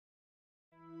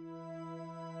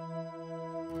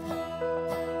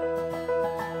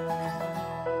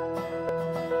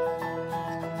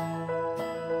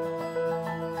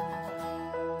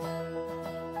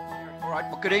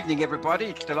Good evening, everybody.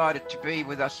 It's delighted to be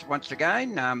with us once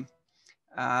again.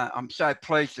 I'm so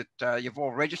pleased that you've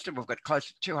all registered. We've got close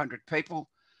to 200 people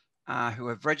who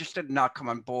have registered, and I'll come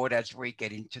on board as we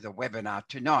get into the webinar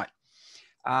tonight.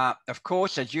 Of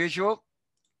course, as usual,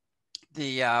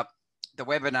 the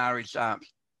webinar is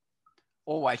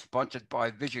always sponsored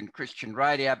by Vision Christian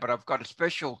Radio, but I've got a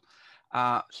special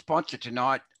sponsor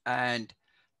tonight, and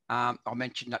I'll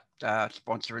mention that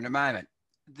sponsor in a moment.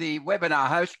 The webinar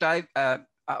host, Dave,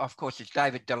 of course, is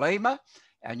David De Lima,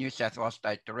 our New South Wales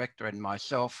State Director, and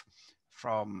myself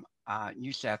from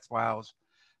New South Wales,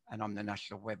 and I'm the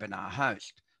national webinar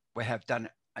host. We have done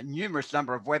a numerous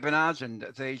number of webinars, and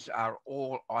these are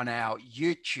all on our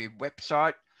YouTube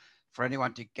website for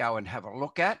anyone to go and have a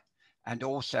look at, and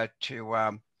also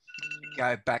to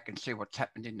go back and see what's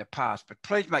happened in the past. But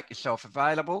please make yourself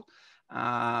available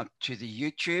to the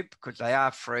YouTube, because they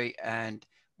are free and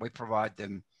we provide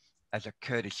them as a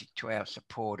courtesy to our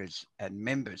supporters and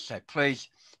members. So please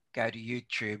go to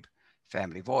YouTube,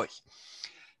 Family Voice.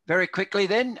 Very quickly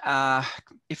then,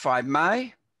 if I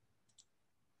may,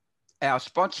 our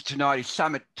sponsor tonight is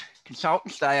Summit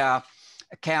Consultants. They are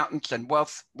accountants and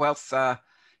wealth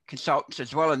consultants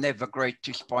as well, and they've agreed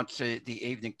to sponsor the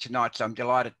evening tonight. So I'm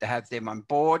delighted to have them on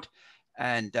board.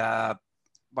 And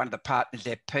one of the partners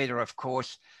there, Peter, of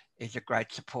course, is a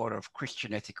great supporter of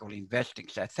Christian ethical investing.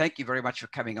 So thank you very much for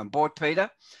coming on board, Peter,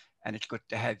 and it's good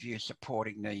to have you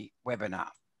supporting the webinar.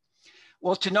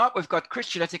 Well, tonight we've got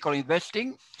Christian ethical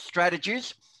investing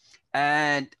strategies,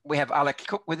 and we have Alex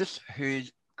Cook with us,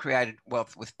 who's created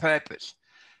Wealth with Purpose.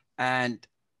 And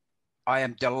I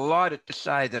am delighted to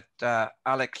say that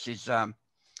Alex is a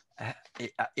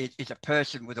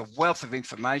person with a wealth of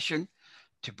information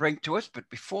to bring to us. But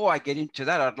before I get into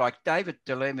that, I'd like David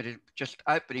De Lima to just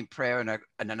open in prayer and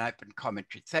an open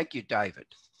commentary. Thank you, David.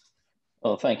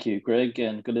 Well, thank you, Greg,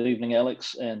 and good evening,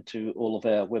 Alex, and to all of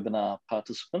our webinar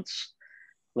participants.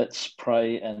 Let's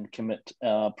pray and commit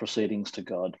our proceedings to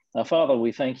God. Our Father,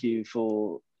 we thank you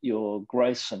for your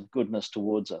grace and goodness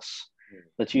towards us,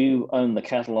 that you own the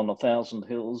cattle on 1,000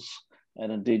 hills,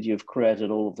 and indeed you've created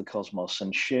all of the cosmos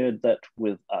and shared that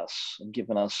with us and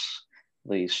given us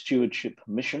the stewardship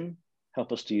mission.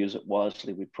 Help us to use it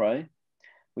wisely, we pray.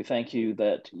 We thank you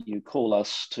that you call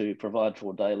us to provide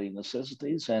for daily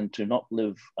necessities and to not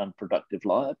live unproductive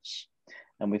lives.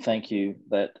 And we thank you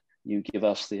that you give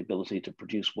us the ability to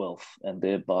produce wealth and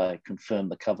thereby confirm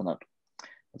the covenant.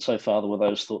 And so, Father, with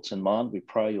those thoughts in mind, we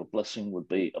pray your blessing would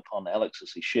be upon Alex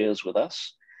as he shares with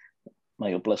us.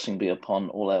 May your blessing be upon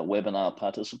all our webinar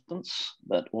participants,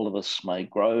 that all of us may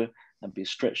grow and be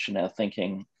stretched in our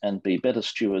thinking and be better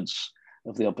stewards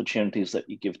of the opportunities that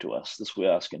you give to us. This we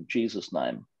ask in Jesus'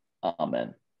 name.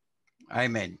 Amen.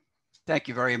 Amen. Thank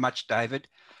you very much, David.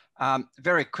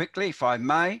 Very quickly, if I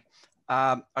may,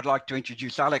 I'd like to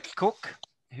introduce Alex Cook,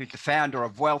 who's the founder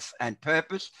of Wealth and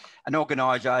Purpose, an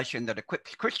organisation that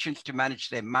equips Christians to manage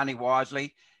their money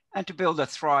wisely and to build a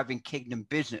thriving kingdom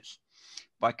business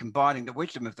by combining the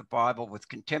wisdom of the Bible with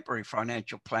contemporary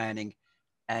financial planning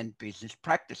and business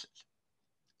practices.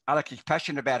 Alex is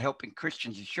passionate about helping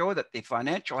Christians ensure that their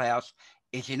financial house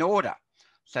is in order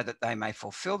so that they may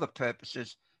fulfill the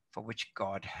purposes for which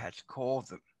God has called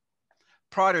them.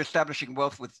 Prior to establishing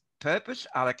Wealth with Purpose,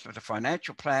 Alex was a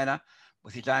financial planner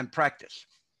with his own practice.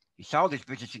 He sold his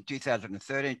business in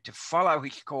 2013 to follow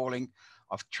his calling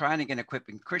of training and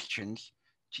equipping Christians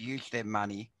to use their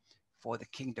money for the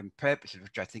kingdom purposes,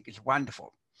 which I think is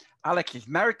wonderful. Alex is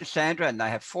married to Sandra and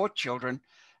they have 4 children,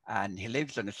 and he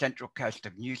lives on the central coast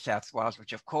of New South Wales,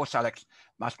 which of course, Alex,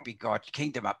 must be God's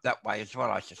kingdom up that way as well,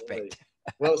 I suspect.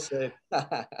 Well said.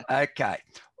 Okay.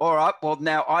 All right. Well,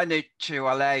 now I need to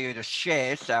allow you to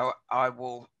share, so I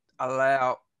will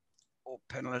allow all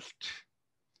panelists.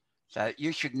 So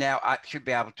you should now, should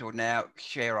be able to now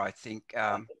share, I think.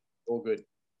 All good.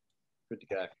 Good to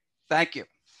go. Thank you.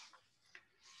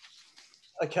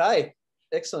 Okay.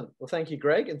 Excellent. Well, thank you,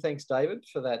 Greg, and thanks, David,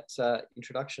 for that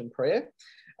introduction prayer.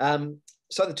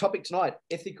 So the topic tonight,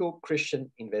 ethical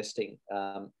Christian investing.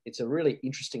 It's a really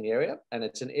interesting area, and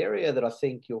it's an area that I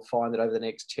think you'll find that over the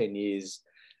next 10 years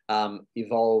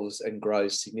evolves and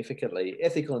grows significantly.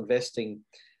 Ethical investing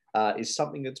is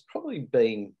something that's probably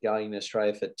been going in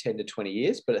Australia for 10 to 20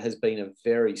 years, but it has been a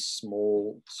very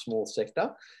small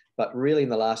sector. But really in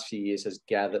the last few years has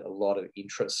gathered a lot of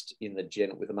interest in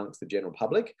amongst the general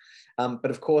public.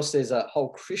 But of course, there's a whole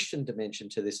Christian dimension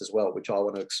to this as well, which I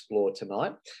want to explore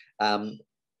tonight, and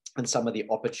some of the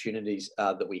opportunities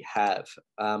that we have.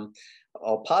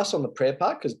 I'll pass on the prayer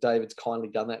part because David's kindly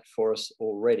done that for us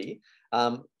already.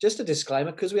 Just a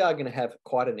disclaimer, because we are going to have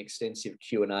quite an extensive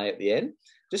Q&A at the end,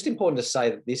 just important to say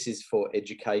that this is for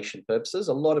education purposes.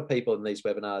 A lot of people in these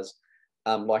webinars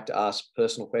like to ask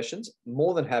personal questions.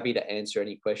 More than happy to answer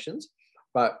any questions,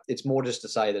 but it's more just to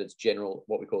say that it's general,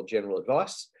 what we call general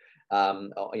advice.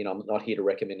 I'm not here to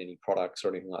recommend any products or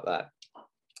anything like that.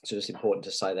 So just important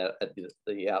to say that at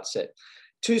the outset.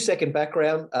 2-second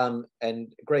background,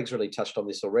 and Greg's really touched on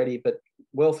this already, but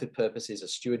Wealth with Purpose is a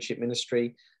stewardship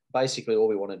ministry. Basically, all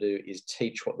we want to do is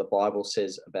teach what the Bible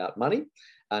says about money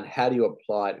and how do you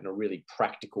apply it in a really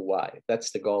practical way.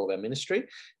 That's the goal of our ministry,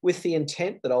 with the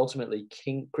intent that ultimately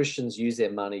Christians use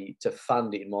their money to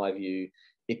fund, in my view,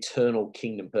 eternal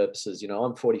kingdom purposes.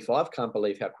 I'm 45, can't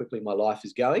believe how quickly my life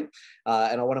is going.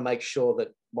 And I want to make sure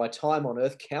that my time on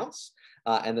earth counts,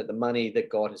 and that the money that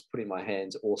God has put in my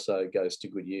hands also goes to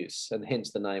good use. And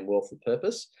hence the name Wealth with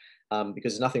Purpose,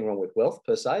 because there's nothing wrong with wealth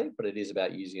per se, but it is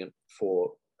about using it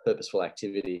for purposeful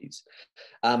activities.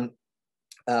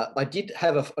 I did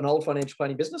have an old financial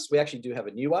planning business. We actually do have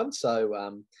a new one.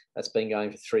 So that's been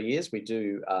going for 3 years. We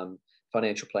do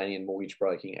financial planning and mortgage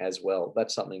broking as well.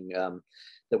 That's something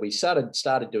that we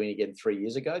started doing again 3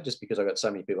 years ago, just because I got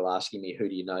so many people asking me, who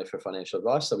do you know for financial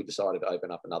advice? So we decided to open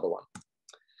up another one.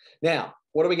 Now,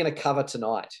 what are we going to cover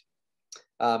tonight?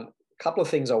 A couple of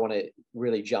things I want to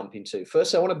really jump into.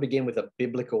 First, I want to begin with a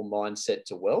biblical mindset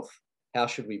to wealth. How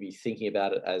should we be thinking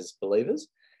about it as believers?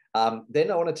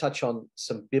 Then I want to touch on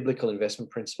some biblical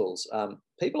investment principles.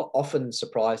 People are often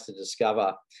surprised to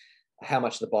discover how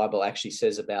much the Bible actually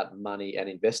says about money and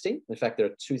investing. In fact, there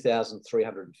are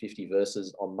 2,350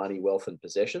 verses on money, wealth, and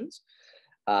possessions.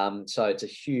 So it's a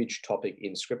huge topic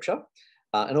in Scripture.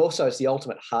 And also, it's the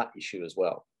ultimate heart issue as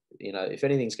well. If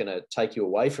anything's going to take you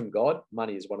away from God,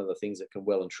 money is one of the things that can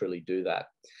well and truly do that.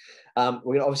 We're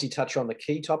going to obviously touch on the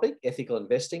key topic, ethical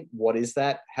investing. What is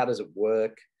that? How does it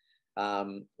work?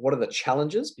 What are the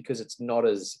challenges? Because it's not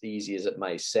as easy as it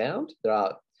may sound. There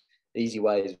are easy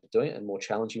ways of doing it and more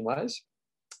challenging ways.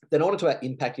 Then I want to talk about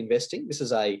impact investing. This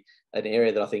is an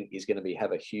area that I think is going to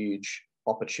have a huge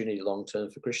opportunity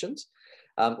long-term for Christians.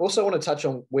 Also, I want to touch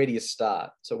on where do you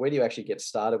start? So where do you actually get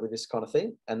started with this kind of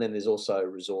thing? And then there's also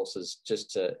resources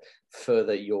just to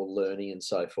further your learning and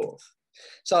so forth.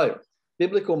 So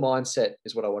biblical mindset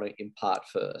is what I want to impart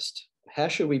first. How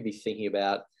should we be thinking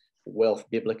about wealth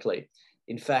biblically?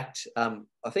 In fact,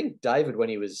 I think David, when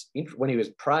he was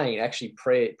praying, actually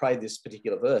prayed this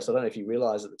particular verse. I don't know if you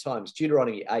realize at the time, it's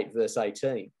Deuteronomy 8, verse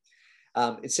 18.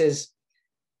 It says,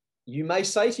 "You may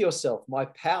say to yourself, my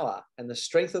power and the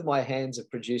strength of my hands have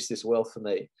produced this wealth for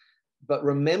me. But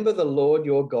remember the Lord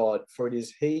your God, for it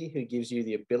is he who gives you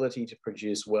the ability to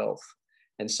produce wealth,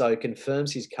 and so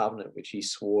confirms his covenant, which he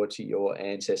swore to your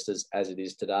ancestors as it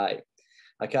is today."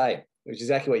 Okay, which is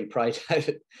exactly what you pray,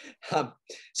 David.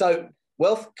 So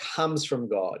wealth comes from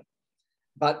God.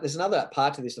 But there's another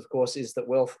part to this, of course, is that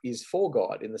wealth is for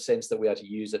God in the sense that we are to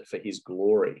use it for his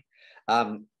glory.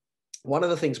 One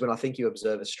of the things when I think you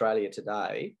observe Australia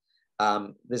today,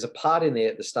 there's a part in there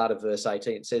at the start of verse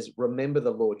 18. It says, "Remember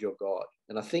the Lord your God."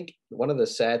 And I think one of the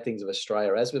sad things of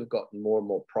Australia, as we've gotten more and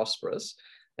more prosperous,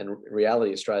 and in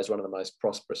reality, Australia is one of the most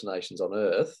prosperous nations on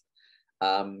earth.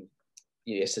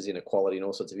 Yes, there's inequality and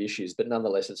all sorts of issues, but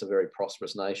nonetheless, it's a very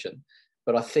prosperous nation.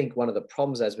 But I think one of the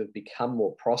problems as we've become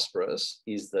more prosperous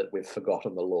is that we've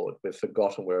forgotten the Lord. We've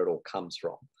forgotten where it all comes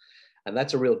from. And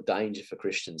that's a real danger for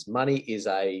Christians. Money is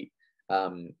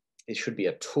it should be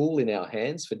a tool in our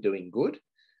hands for doing good,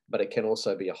 but it can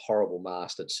also be a horrible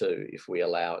master too if we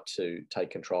allow it to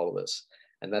take control of us.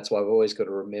 And that's why we've always got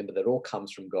to remember that it all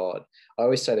comes from God. I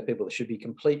always say to people, there should be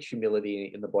complete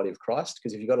humility in the body of Christ,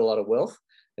 because if you've got a lot of wealth,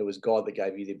 it was God that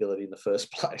gave you the ability in the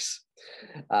first place.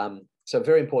 So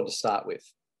very important to start with.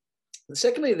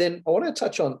 Secondly, then I want to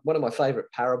touch on one of my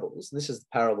favorite parables. This is the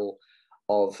parable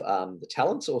of the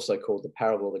talents, also called the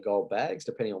parable of the gold bags,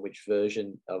 depending on which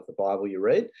version of the Bible you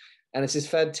read. And it's this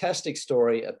fantastic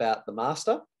story about the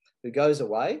master who goes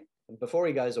away. And before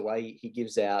he goes away, he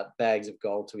gives out bags of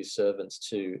gold to his servants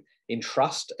to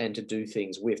entrust and to do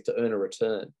things with, to earn a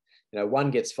return.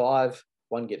 One gets 5,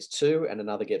 one gets 2, and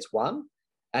another gets 1.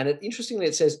 And interestingly,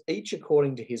 it says each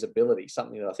according to his ability,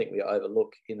 something that I think we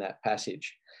overlook in that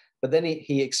passage. But then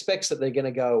he expects that they're going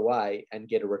to go away and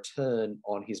get a return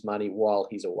on his money while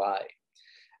he's away.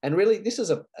 And really, this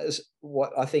is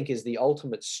what I think is the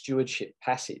ultimate stewardship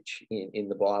passage in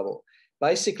the Bible.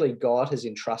 Basically, God has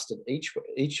entrusted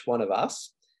each one of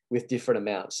us with different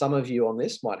amounts. Some of you on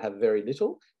this might have very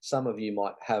little. Some of you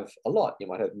might have a lot. You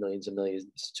might have millions and millions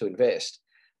to invest.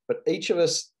 But each of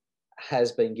us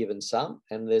has been given some,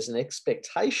 and there's an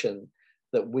expectation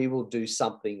that we will do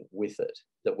something with it,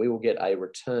 that we will get a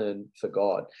return for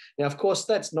God. Now, of course,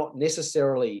 that's not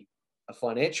necessarily a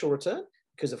financial return.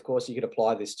 It because of course you could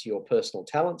apply this to your personal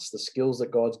talents, the skills that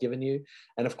God's given you,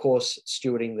 and of course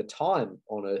stewarding the time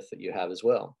on earth that you have as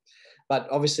well. But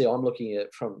obviously I'm looking at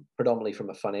it predominantly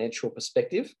from a financial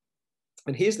perspective.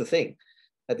 And here's the thing,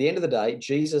 at the end of the day,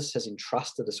 Jesus has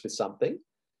entrusted us with something,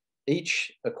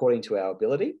 each according to our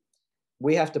ability.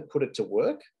 We have to put it to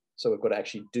work. So we've got to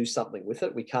actually do something with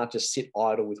it. We can't just sit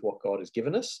idle with what God has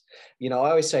given us. You know, I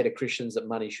always say to Christians that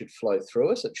money should flow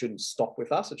through us. It shouldn't stop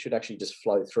with us. It should actually just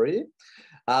flow through you.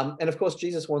 And of course,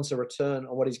 Jesus wants a return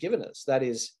on what he's given us. That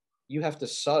is, you have to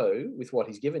sow with what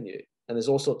he's given you. And there's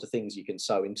all sorts of things you can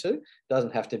sow into. It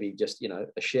doesn't have to be just, you know,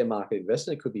 a share market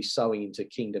investment. It could be sowing into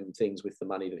kingdom things with the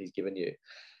money that he's given you.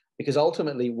 Because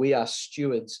ultimately we are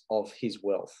stewards of his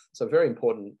wealth. So a very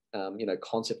important,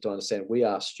 concept to understand. We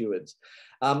are stewards.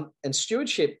 And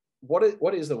stewardship, what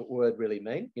does the word really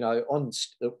mean? You know, on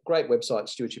the great website,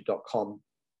 stewardship.com,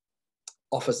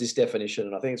 offers this definition,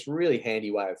 and I think it's a really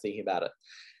handy way of thinking about it.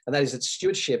 And that is that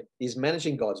stewardship is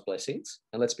managing God's blessings.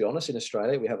 And let's be honest, in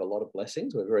Australia, we have a lot of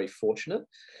blessings. We're very fortunate.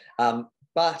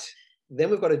 But then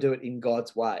we've got to do it in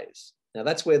God's ways. Now,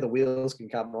 that's where the wheels can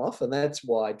come off, and that's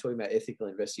why talking about ethical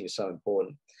investing is so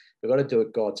important. We've got to do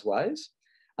it God's ways.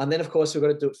 And then, of course, we've got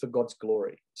to do it for God's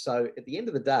glory. So at the end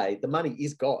of the day, the money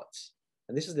is God's.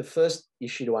 And this is the first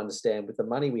issue to understand with the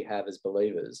money we have as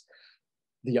believers.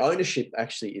 The ownership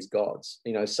actually is God's.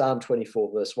 You know, Psalm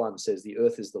 24 verse 1 says, the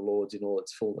earth is the Lord's in all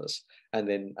its fullness. And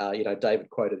then, David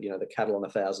quoted, the cattle on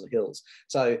 1,000 hills.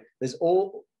 So there's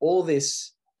all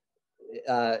this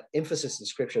emphasis in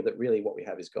scripture that really what we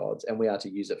have is God's, and we are to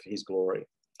use it for his glory.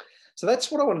 So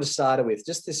that's what I wanted to start with,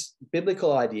 just this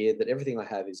biblical idea that everything I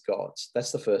have is God's.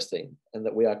 That's the first thing, and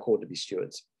that we are called to be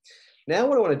stewards. Now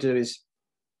what I want to do is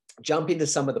jump into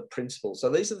some of the principles. So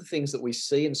these are the things that we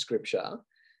see in scripture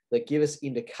that give us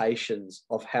indications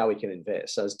of how we can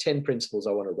invest. So there's 10 principles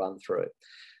I want to run through.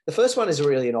 The first one is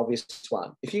really an obvious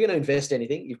one. If you're going to invest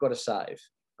anything, you've got to save.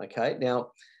 Okay.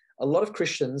 Now, a lot of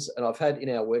Christians, and I've had in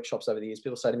our workshops over the years,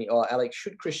 people say to me, oh, Alex,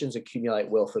 should Christians accumulate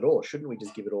wealth at all? Shouldn't we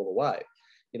just give it all away?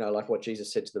 You know, like what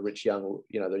Jesus said to the rich young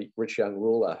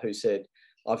ruler who said,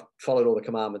 I've followed all the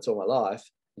commandments all my life.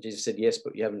 And Jesus said, yes,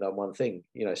 but you haven't done one thing,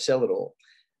 sell it all.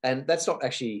 And that's not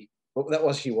actually, well, that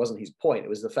wasn't his point. It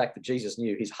was the fact that Jesus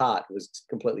knew his heart was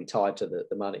completely tied to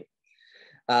the money.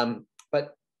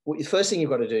 But the first thing you've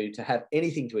got to do to have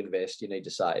anything to invest, you need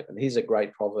to save. And here's a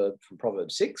great proverb from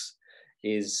Proverbs 6.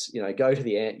 Is, go to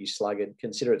the ant, you sluggard,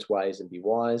 consider its ways and be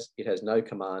wise. It has no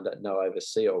commander, no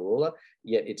overseer or ruler,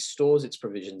 yet it stores its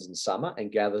provisions in summer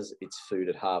and gathers its food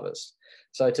at harvest.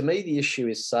 So to me, the issue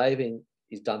is saving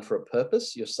is done for a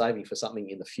purpose. You're saving for something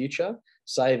in the future.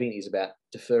 Saving is about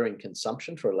deferring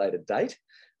consumption for a later date.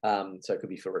 So it could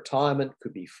be for retirement,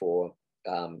 could be for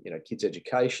kids'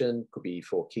 education, could be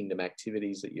for kingdom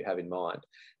activities that you have in mind.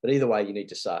 But either way, you need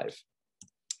to save.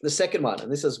 The second one,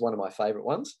 and this is one of my favorite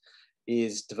ones,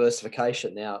 is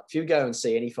diversification. Now, if you go and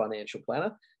see any financial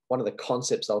planner, one of the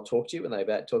concepts they'll talk to you when they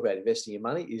talk about investing your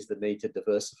money is the need to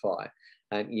diversify.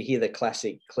 And you hear the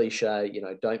classic cliche,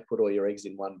 don't put all your eggs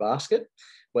in one basket.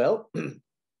 Well,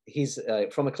 here's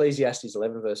from Ecclesiastes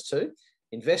 11 verse 2,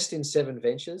 invest in 7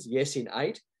 ventures, yes, in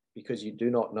 8, because you do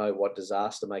not know what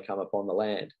disaster may come upon the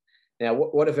land. Now,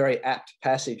 what a very apt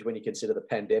passage when you consider the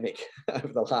pandemic over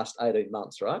the last 18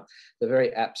 months, right? The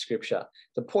very apt scripture.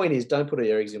 The point is, don't put all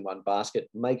your eggs in one basket.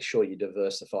 Make sure you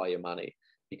diversify your money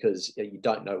because you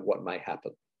don't know what may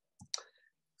happen.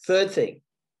 Third thing,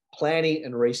 planning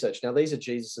and research. Now, these are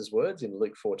Jesus's words in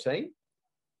Luke 14.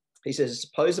 He says,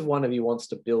 suppose if one of you wants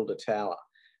to build a tower,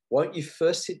 won't you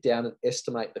first sit down and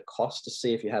estimate the cost to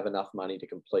see if you have enough money to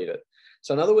complete it?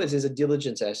 So in other words, there's a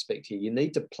diligence aspect here. You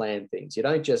need to plan things. You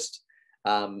don't just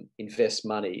invest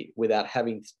money without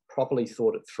having properly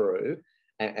thought it through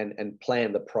and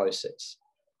plan the process.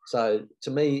 So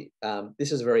to me,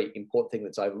 this is a very important thing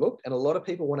that's overlooked. And a lot of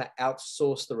people want to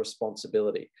outsource the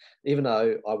responsibility, even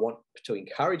though I want to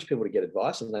encourage people to get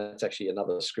advice. And that's actually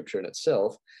another scripture in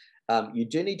itself. You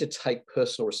do need to take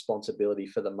personal responsibility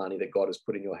for the money that God has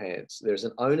put in your hands. There's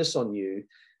an onus on you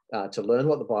to learn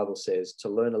what the Bible says, to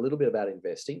learn a little bit about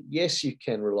investing. Yes, you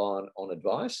can rely on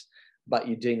advice, but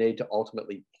you do need to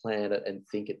ultimately plan it and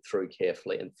think it through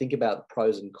carefully and think about the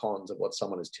pros and cons of what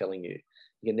someone is telling you.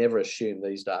 You can never assume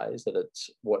these days that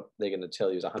it's what they're going to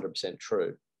tell you is 100%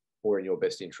 true or in your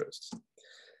best interests.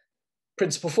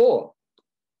 Principle 4,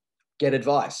 get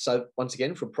advice. So once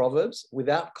again, from Proverbs,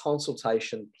 without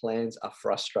consultation, plans are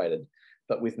frustrated,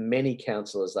 but with many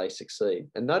counselors, they succeed.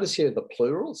 And notice here the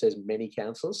plural, it says many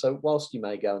counselors. So whilst you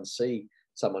may go and see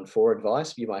someone for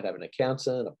advice, you might have an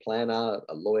accountant, a planner,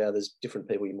 a lawyer, there's different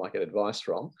people you might get advice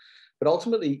from. But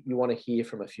ultimately, you want to hear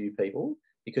from a few people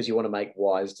because you want to make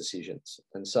wise decisions.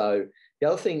 And so the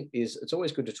other thing is, it's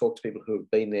always good to talk to people who have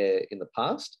been there in the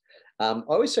past. I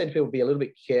always say to people, be a little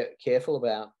bit careful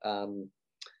about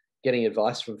getting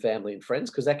advice from family and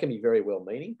friends, because that can be very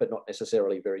well-meaning, but not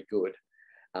necessarily very good,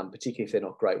 particularly if they're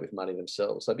not great with money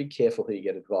themselves. So be careful who you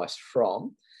get advice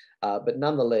from. But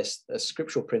nonetheless, a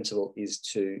scriptural principle is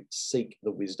to seek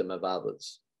the wisdom of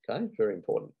others. Okay, very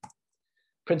important.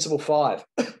 Principle 5,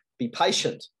 be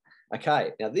patient.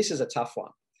 Okay, now this is a tough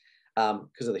one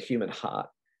because of the human heart.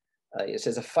 It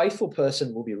says, a faithful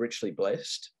person will be richly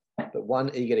blessed, but one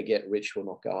eager to get rich will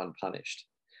not go unpunished.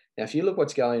 Now, if you look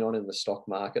what's going on in the stock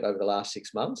market over the last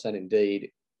 6 months, and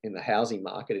indeed in the housing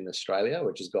market in Australia,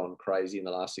 which has gone crazy in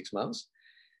the last 6 months,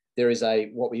 there is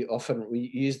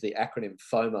we use the acronym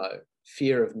FOMO,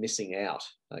 fear of missing out.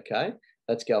 Okay,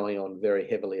 that's going on very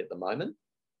heavily at the moment.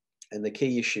 And the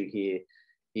key issue here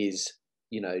is,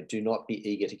 do not be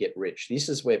eager to get rich. This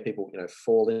is where people,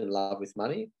 fall in love with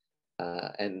money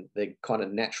and the kind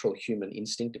of natural human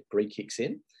instinct of greed kicks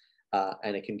in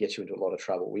and it can get you into a lot of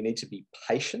trouble. We need to be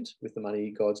patient with the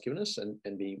money God's given us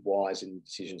and be wise in the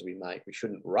decisions we make. We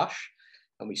shouldn't rush,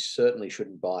 and we certainly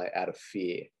shouldn't buy out of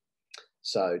fear.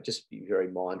 So just be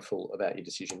very mindful about your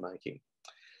decision making.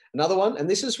 Another one, and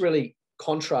this is really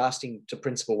contrasting to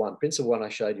principle 1. Principle 1 I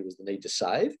showed you was the need to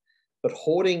save, but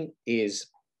hoarding is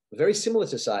very similar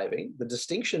to saving. The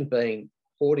distinction being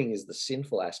hoarding is the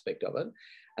sinful aspect of it,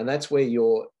 and that's where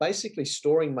you're basically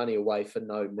storing money away for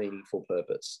no meaningful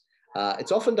purpose.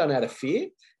 It's often done out of fear.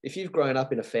 If you've grown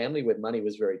up in a family where money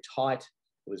was very tight,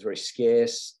 it was very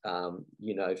scarce,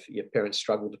 if your parents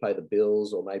struggled to pay the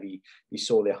bills, or maybe you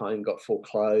saw their home got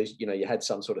foreclosed, you had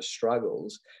some sort of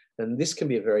struggles, then this can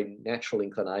be a very natural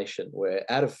inclination where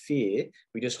out of fear,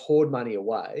 we just hoard money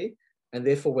away, and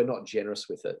therefore we're not generous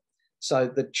with it. So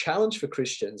the challenge for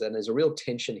Christians, and there's a real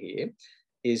tension here,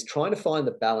 is trying to find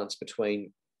the balance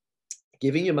between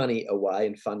giving your money away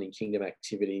and funding kingdom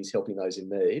activities, helping those in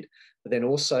need, but then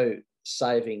also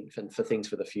saving for things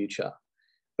for the future.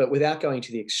 But without going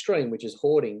to the extreme, which is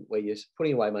hoarding, where you're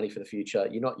putting away money for the future,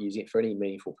 you're not using it for any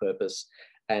meaningful purpose,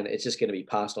 and it's just going to be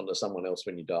passed on to someone else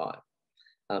when you die.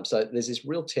 So there's this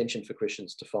real tension for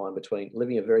Christians to find between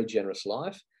living a very generous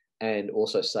life and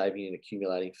also saving and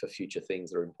accumulating for future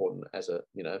things that are important as an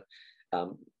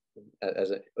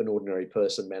ordinary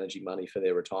person managing money for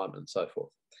their retirement and so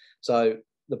forth. So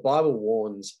the Bible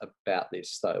warns about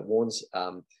this. So it warns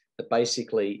that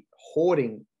basically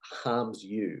hoarding harms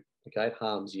you. Okay, it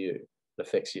harms you. It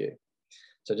affects you.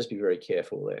 So just be very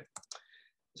careful there.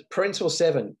 Principle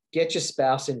 7, get your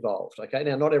spouse involved. Okay,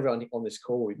 now not everyone on this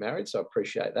call will be married, so I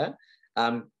appreciate that.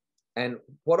 And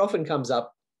what often comes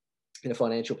up in a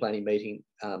financial planning meeting,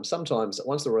 sometimes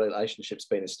once the relationship's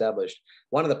been established,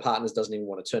 one of the partners doesn't even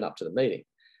want to turn up to the meeting.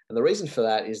 And the reason for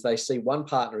that is they see one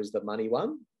partner is the money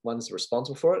one's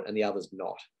responsible for it, and the other's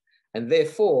not. And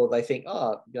therefore they think,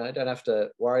 don't have to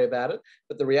worry about it.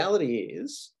 But the reality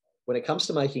is, when it comes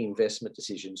to making investment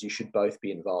decisions, you should both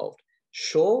be involved.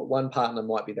 Sure, one partner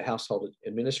might be the household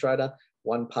administrator,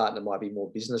 one partner might be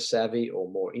more business savvy or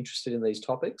more interested in these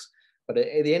topics. But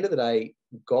at the end of the day,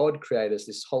 God created us.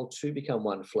 This whole two become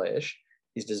one flesh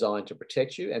is designed to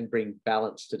protect you and bring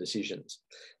balance to decisions.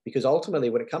 Because ultimately,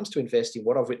 when it comes to investing,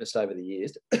 what I've witnessed over the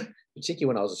years, particularly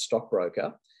when I was a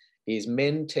stockbroker, is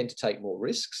men tend to take more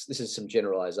risks. This is some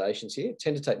generalizations here.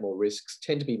 Tend to take more risks,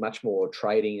 tend to be much more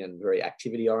trading and very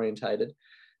activity orientated,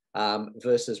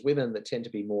 versus women that tend to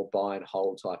be more buy and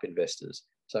hold type investors.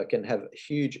 So it can have a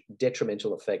huge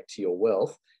detrimental effect to your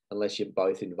wealth unless you're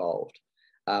both involved.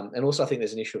 And also I think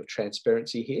there's an issue of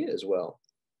transparency here as well.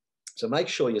 So make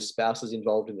sure your spouse is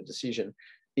involved in the decision,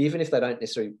 even if they don't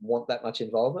necessarily want that much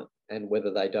involvement, and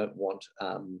whether they don't want,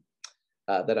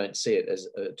 they don't see it as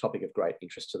a topic of great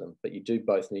interest to them. But you do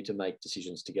both need to make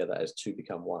decisions together as two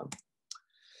become one.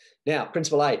 Now,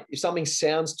 principle 8, if something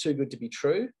sounds too good to be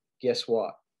true, guess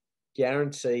what?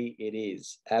 Guarantee it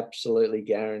is. Absolutely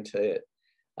guarantee it.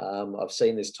 I've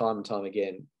seen this time and time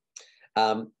again.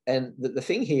 And the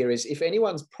thing here is, if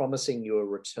anyone's promising you a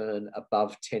return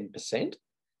above 10%,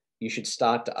 you should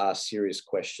start to ask serious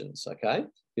questions, okay?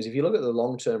 Because if you look at the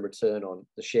long-term return on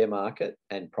the share market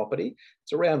and property,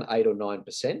 it's around 8 or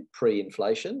 9%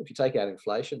 pre-inflation. If you take out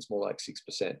inflation, it's more like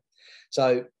 6%.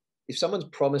 So if someone's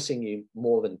promising you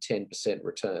more than 10%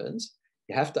 returns,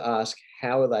 you have to ask,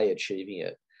 how are they achieving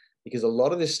it? Because a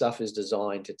lot of this stuff is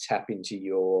designed to tap into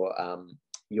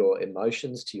your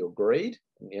emotions, to your greed,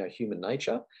 human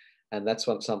nature. And that's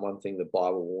one thing the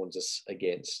Bible warns us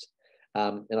against.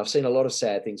 And I've seen a lot of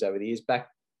sad things over the years. Back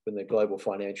when the global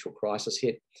financial crisis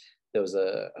hit, there was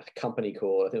a company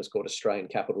called, I think it was called Australian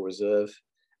Capital Reserve.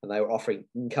 and they were offering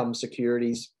income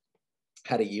securities,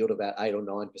 had a yield of about 8 or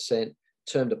 9%.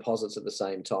 Term deposits at the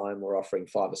same time were offering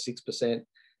 5 or 6%.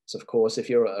 So of course, if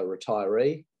you're a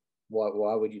retiree,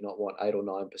 why would you not want 8 or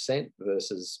 9%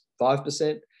 versus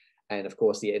 5%? And of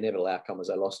course, the inevitable outcome was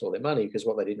they lost all their money, because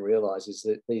what they didn't realize is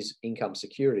that these income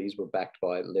securities were backed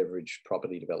by leveraged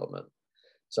property development.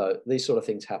 So these sort of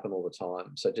things happen all the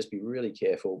time. So just be really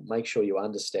careful. Make sure you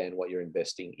understand what you're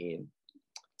investing in.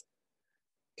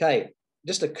 Okay,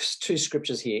 just two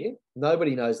scriptures here.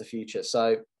 Nobody knows the future.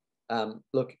 So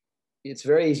look, it's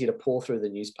very easy to pour through the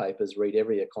newspapers, read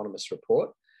every economist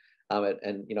report.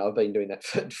 And you know, I've been doing that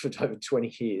for over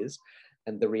 20 years.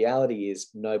 And the reality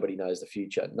is nobody knows the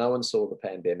future. No one saw the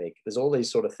pandemic. There's all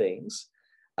these sort of things.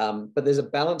 But there's a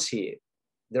balance here.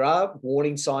 There are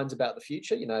warning signs about the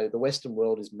future. You know, the Western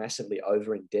world is massively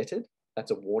over indebted.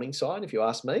 That's a warning sign, if you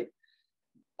ask me.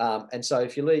 And so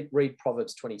if you read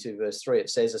Proverbs 22, verse 3, it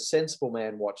says, a sensible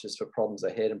man watches for problems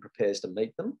ahead and prepares to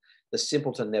meet them. The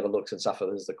simpleton never looks and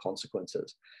suffers the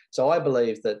consequences. So I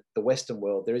believe that the Western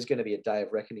world, there is going to be a day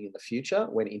of reckoning in the future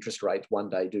when interest rates one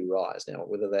day do rise. Now,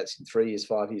 whether that's in 3 years,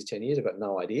 5 years, 10 years, I've got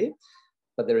no idea.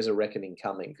 But there is a reckoning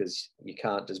coming, because you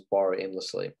can't just borrow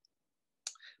endlessly.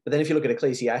 But then if you look at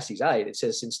Ecclesiastes 8, it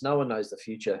says, since no one knows the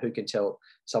future, who can tell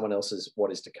someone else's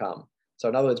what is to come? So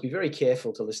in other words, be very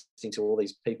careful to listening to all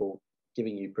these people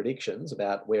giving you predictions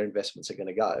about where investments are going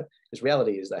to go, because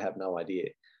reality is they have no idea.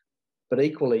 But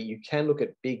equally, you can look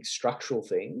at big structural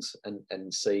things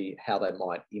and see how they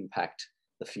might impact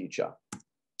the future.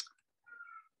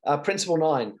 Principle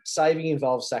 9, saving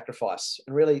involves sacrifice.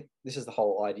 And really, this is the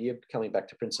whole idea, coming back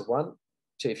to principle 1.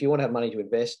 So if you want to have money to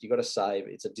invest, you've got to save.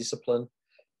 It's a discipline.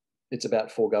 It's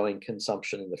about foregoing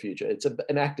consumption in the future. It's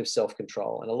an act of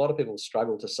self-control. And a lot of people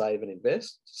struggle to save and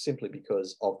invest simply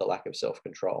because of the lack of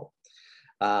self-control.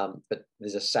 But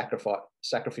there's a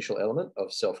sacrificial element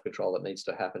of self-control that needs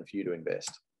to happen for you to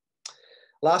invest.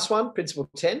 Last one, principle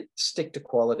 10, stick to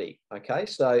quality. Okay,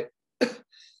 so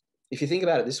if you think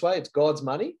about it this way, it's God's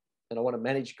money, and I want to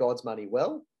manage God's money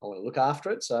well. I want to look after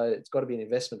it. So it's got to be an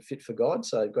investment fit for God.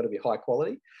 So it's got to be high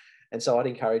quality. And so I'd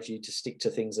encourage you to stick to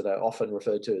things that are often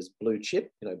referred to as blue chip,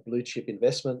 blue chip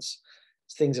investments,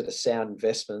 things that are sound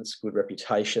investments, good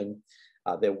reputation.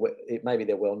 Maybe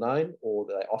they're well known, or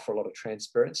they offer a lot of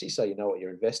transparency, so you know what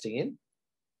you're investing in.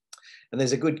 And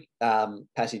there's a good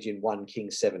passage in 1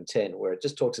 Kings 7:10 where it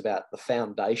just talks about the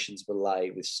foundations were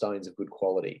laid with stones of good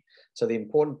quality. So the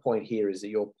important point here is that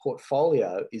your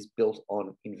portfolio is built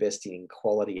on investing in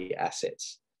quality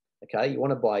assets. Okay, you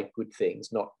want to buy good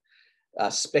things, not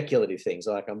speculative things.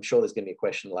 Like, I'm sure there's going to be a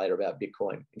question later about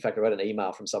Bitcoin. In fact, I got an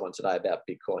email from someone today about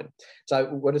Bitcoin. So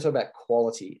we're going to talk about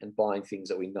quality and buying things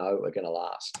that we know are going to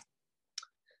last.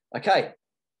 Okay,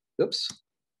 oops.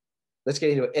 Let's get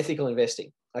into ethical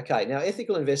investing. Okay, now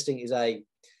ethical investing is a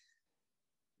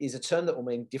term that will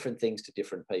mean different things to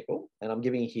different people. And I'm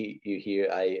giving you here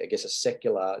I guess a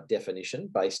secular definition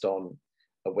based on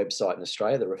a website in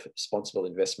Australia, the Responsible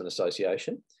Investment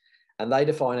Association. And they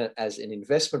define it as an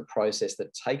investment process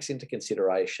that takes into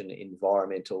consideration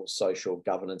environmental, social,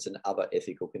 governance, and other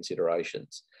ethical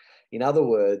considerations. In other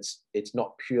words, it's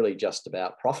not purely just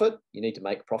about profit. You need to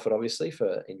make profit, obviously,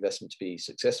 for investment to be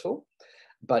successful,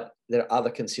 but there are other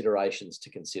considerations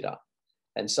to consider.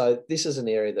 And so this is an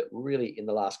area that really, in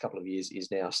the last couple of years,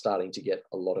 is now starting to get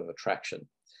a lot of attraction.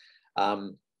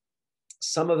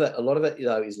 A lot of it,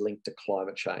 is linked to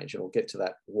climate change, and we'll get to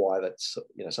that, why that's,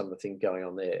 some of the things going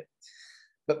on there.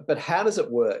 But how does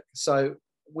it work? So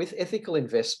with ethical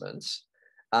investments,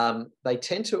 they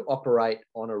tend to operate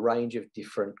on a range of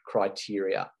different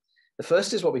criteria. The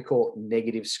first is what we call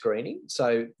negative screening.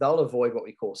 So they'll avoid what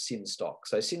we call sin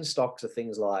stocks. So sin stocks are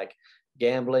things like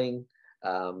gambling,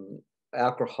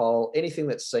 alcohol, anything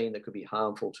that's seen that could be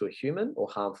harmful to a human or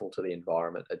harmful to the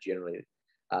environment are generally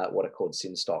what are called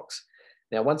sin stocks.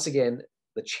 Now, once again,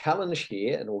 the challenge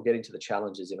here, and we'll get into the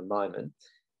challenges in a moment,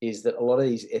 is that a lot of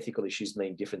these ethical issues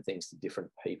mean different things to different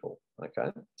people,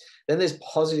 okay? Then there's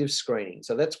positive screening.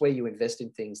 So that's where you invest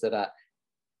in things that are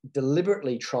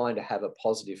deliberately trying to have a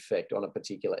positive effect on a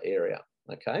particular area,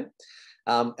 okay?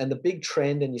 And the big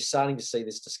trend, and you're starting to see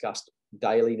this discussed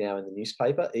daily now in the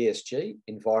newspaper, ESG,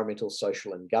 environmental,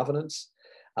 social, and governance.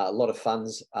 A lot of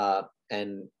funds,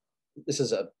 and this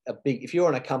is a big, if you're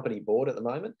on a company board at the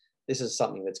moment, this is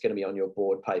something that's going to be on your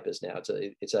board papers now.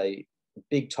 It's a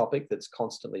big topic that's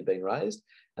constantly been raised,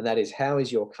 and that is, how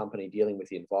is your company dealing with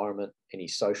the environment, any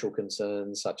social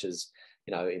concerns such as,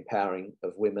 empowering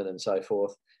of women and so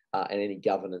forth, and any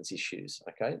governance issues,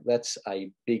 okay? That's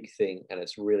a big thing, and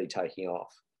it's really taking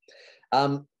off.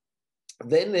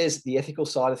 Then there's the ethical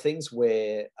side of things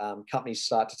where companies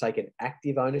start to take an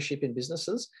active ownership in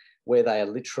businesses, where they are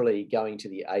literally going to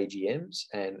the AGMs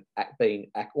and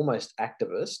being almost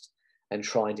activist and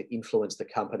trying to influence the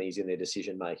companies in their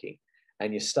decision making.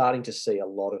 And you're starting to see a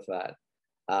lot of that.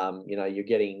 You're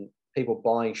getting people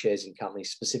buying shares in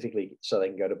companies specifically so they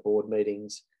can go to board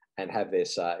meetings and have their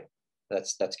say.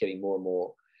 That's getting more and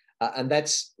more. And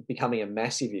that's becoming a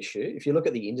massive issue. If you look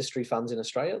at the industry funds in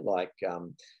Australia, like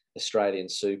Australian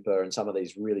Super and some of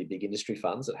these really big industry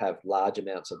funds that have large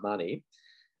amounts of money,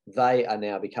 they are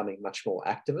now becoming much more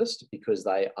activist because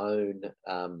they own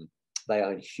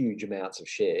huge amounts of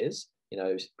shares.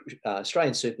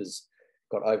 Australian Super's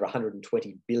got over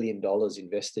 $120 billion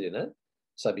invested in it.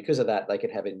 So because of that, they can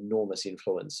have enormous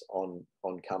influence on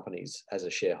companies as a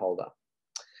shareholder.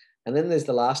 And then there's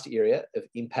the last area of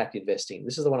impact investing.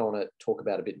 This is the one I want to talk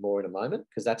about a bit more in a moment,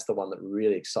 because that's the one that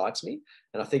really excites me.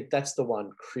 And I think that's the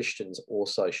one Christians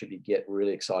also should get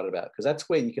really excited about, because that's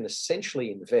where you can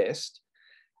essentially invest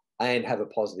and have a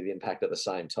positive impact at the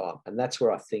same time. And that's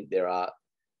where I think there are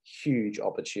huge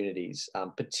opportunities,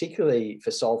 particularly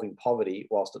for solving poverty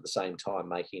whilst at the same time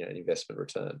making an investment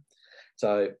return.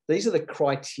 So these are the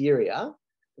criteria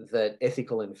that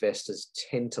ethical investors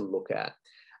tend to look at.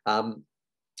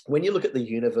 When you look at the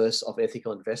universe of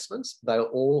ethical investments, they'll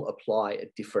all apply a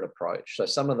different approach. So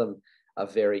some of them are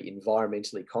very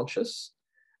environmentally conscious,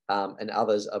 and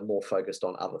others are more focused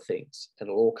on other things. And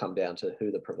it'll all come down to who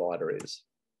the provider is.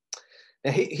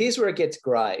 Now, here's where it gets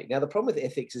grey. Now, the problem with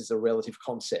ethics is a relative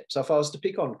concept. So if I was to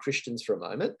pick on Christians for a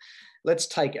moment, let's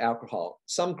take alcohol.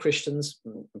 Some Christians,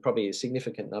 probably a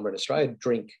significant number in Australia,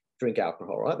 drink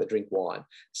alcohol, right? They drink wine.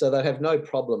 So they have no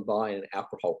problem buying an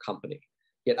alcohol company.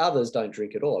 Yet others don't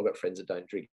drink at all. I've got friends that don't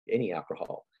drink any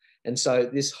alcohol. And so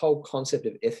this whole concept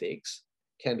of ethics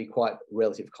can be quite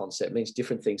relative concept. It means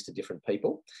different things to different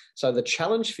people. So the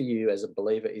challenge for you as a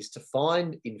believer is to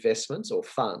find investments or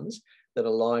funds that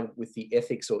align with the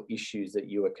ethics or issues that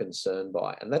you are concerned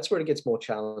by. And that's where it gets more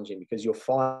challenging, because you'll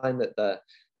find that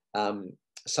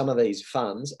some of these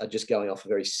funds are just going off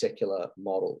very secular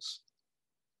models.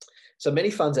 So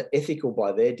many funds are ethical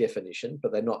by their definition,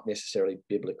 but they're not necessarily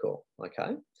biblical,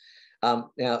 okay?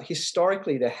 Now,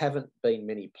 historically, there haven't been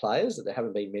many players, there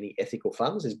haven't been many ethical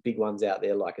funds. There's big ones out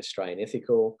there like Australian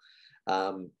Ethical.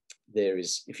 There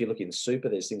is, if you look in Super,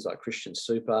 there's things like Christian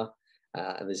Super,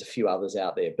 and there's a few others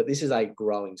out there. But this is a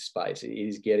growing space. It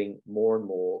is getting more and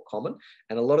more common.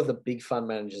 And a lot of the big fund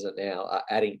managers now are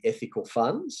adding ethical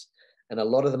funds, and a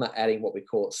lot of them are adding what we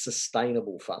call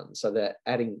sustainable funds. So they're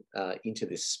adding into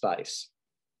this space.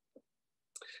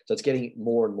 So it's getting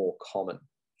more and more common.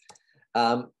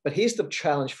 But here's the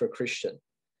challenge for a Christian.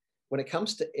 When it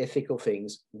comes to ethical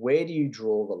things, where do you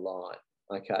draw the line?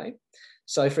 Okay.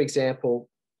 So for example,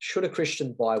 should a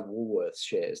Christian buy Woolworths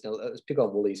shares? Now let's pick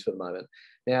on Woolies for a moment.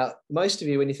 Now, most of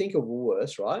you, when you think of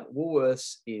Woolworths, right?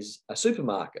 Woolworths is a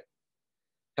supermarket.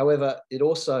 However, it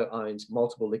also owns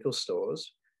multiple liquor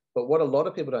stores. But what a lot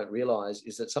of people don't realize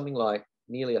is that something like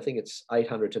nearly, I think it's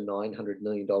 $800 to $900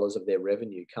 million of their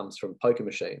revenue comes from poker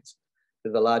machines.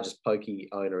 They're the largest pokey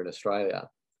owner in Australia.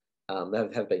 There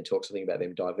have been talks, I think, about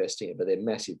them divesting it, but they're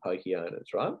massive pokey owners,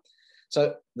 right?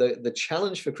 So the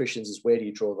challenge for Christians is, where do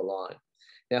you draw the line?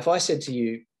 Now, if I said to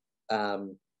you,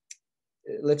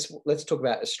 let's talk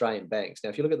about Australian banks. Now,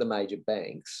 if you look at the major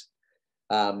banks,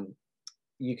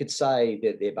 you could say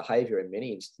that their behaviour in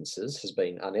many instances has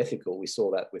been unethical. We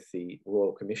saw that with the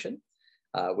Royal Commission.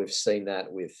 We've seen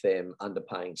that with them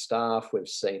underpaying staff. We've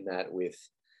seen that with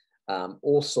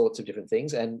all sorts of different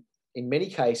things. And in many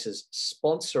cases,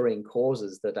 sponsoring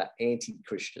causes that are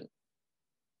anti-Christian,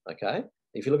 okay?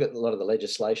 If you look at a lot of the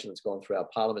legislation that's gone through our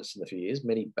parliaments in a few years,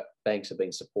 many banks have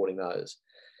been supporting those.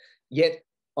 Yet,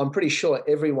 I'm pretty sure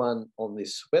everyone on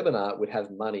this webinar would have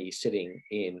money sitting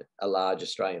in a large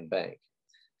Australian bank.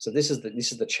 So this is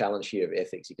the challenge here of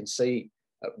ethics. You can see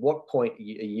at what point are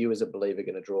you as a believer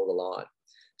going to draw the line.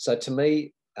 So to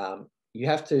me, you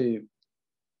have to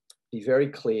be very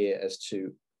clear as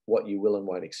to what you will and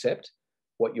won't accept,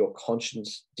 what your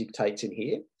conscience dictates in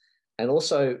here, and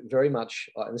also very much,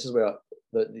 and this is where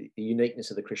the uniqueness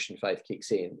of the Christian faith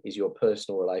kicks in, is your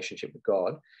personal relationship with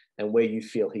God and where you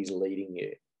feel he's leading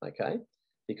you, okay?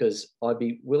 Because I'd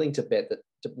be willing to bet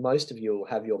that most of you will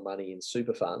have your money in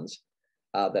super funds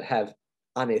that have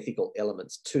unethical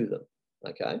elements to them,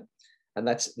 okay? And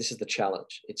this is the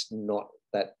challenge. It's not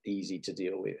that easy to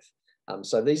deal with.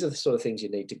 So these are the sort of things you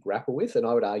need to grapple with, and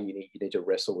I would argue you need to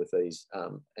wrestle with these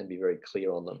and be very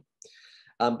clear on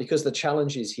them. Because the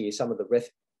challenge is here, some of the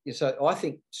so I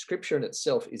think Scripture in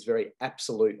itself is very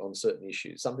absolute on certain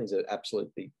issues. Some things are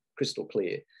absolutely crystal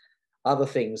clear. Other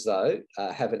things, though,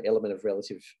 have an element of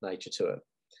relative nature to it.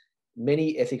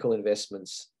 Many ethical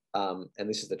investments, and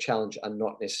this is the challenge, are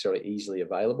not necessarily easily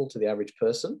available to the average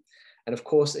person. And of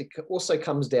course, it also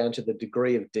comes down to the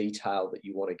degree of detail that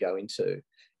you want to go into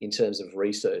in terms of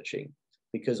researching,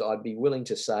 because I'd be willing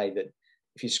to say that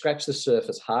if you scratch the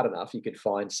surface hard enough, you could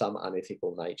find some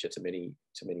unethical nature to many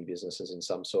businesses in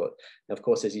some sort. And of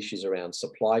course, there's issues around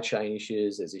supply chain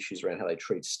issues. There's issues around how they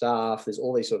treat staff. There's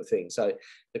all these sort of things. So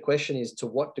the question is, to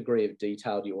what degree of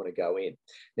detail do you want to go in?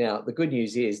 Now, the good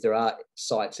news is there are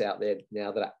sites out there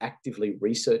now that are actively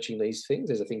researching these things.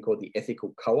 There's a thing called the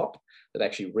Ethical Co-op that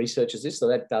actually researches this. So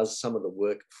that does some of the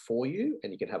work for you,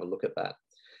 and you can have a look at that.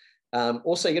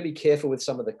 Also, you got to be careful with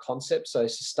some of the concepts. So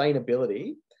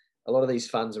sustainability, a lot of these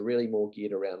funds are really more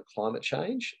geared around climate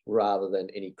change rather than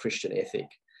any Christian ethic.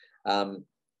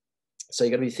 So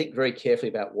you've got to think very carefully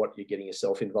about what you're getting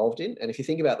yourself involved in. And if you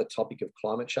think about the topic of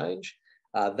climate change,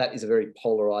 that is a very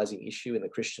polarizing issue in the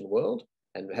Christian world,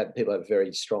 and people have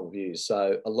very strong views.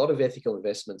 So a lot of ethical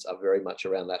investments are very much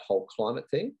around that whole climate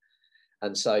thing.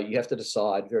 And so you have to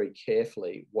decide very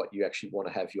carefully what you actually want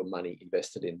to have your money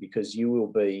invested in, because you will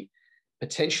be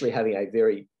potentially having a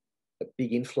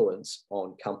big influence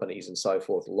on companies and so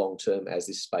forth long term as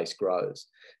this space grows.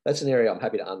 That's an area I'm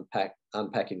happy to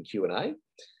unpack in Q&A,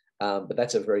 but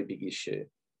that's a very big issue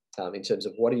in terms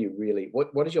of what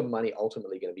is your money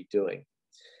ultimately going to be doing.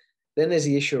 Then there's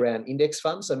the issue around index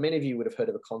funds. So many of you would have heard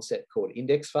of a concept called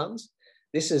index funds.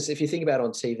 This is, if you think about it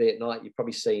on TV at night, you've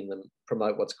probably seen them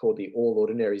promote what's called the All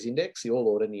Ordinaries Index. The All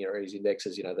Ordinaries Index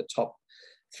is, the top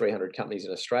 300 companies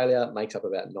in Australia, makes up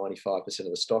about 95% of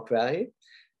the stock value.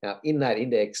 Now, in that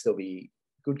index, there'll be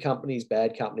good companies,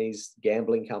 bad companies,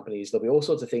 gambling companies. There'll be all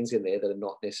sorts of things in there that are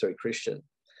not necessarily Christian.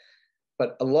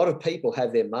 But a lot of people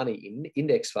have their money in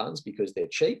index funds because they're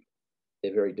cheap,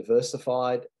 they're very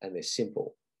diversified, and they're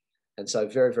simple. And so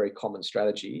very, very common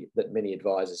strategy that many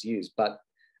advisors use. But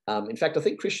in fact, I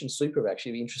think Christian Super have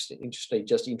actually interestingly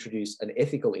just introduced an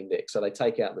ethical index. So they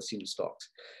take out the sin stocks.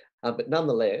 But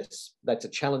nonetheless, that's a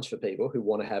challenge for people who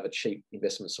want to have a cheap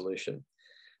investment solution.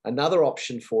 Another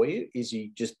option for you is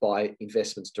you just buy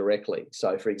investments directly.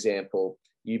 So, for example,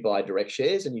 you buy direct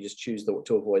shares and you just choose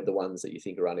to avoid the ones that you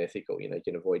think are unethical. You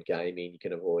can avoid gaming, you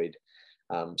can avoid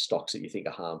stocks that you think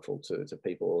are harmful to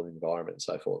people or the environment and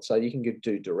so forth. So you can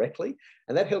do directly,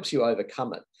 and that helps you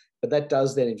overcome it. But that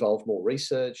does then involve more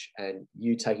research and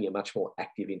you taking a much more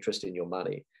active interest in your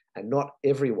money. And not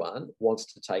everyone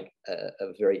wants to take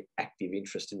a very active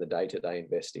interest in the day-to-day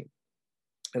investing.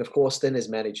 And of course, then there's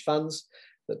managed funds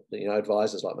that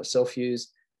advisors like myself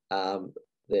use. There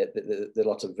are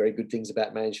lots of very good things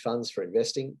about managed funds for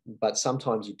investing, but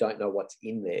sometimes you don't know what's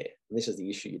in there. And this is the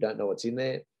issue. You don't know what's in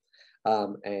there.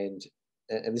 And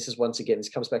this is, once again, this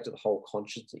comes back to the whole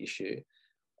conscience issue.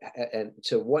 And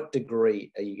to what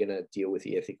degree are you going to deal with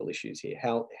the ethical issues here?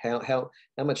 How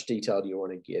much detail do you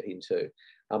want to get into?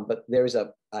 But there is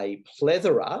a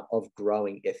plethora of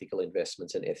growing ethical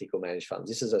investments and ethical managed funds.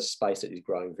 This is a space that is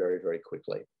growing very, very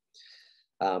quickly.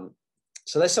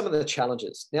 So that's some of the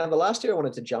challenges. Now, the last area I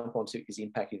wanted to jump onto is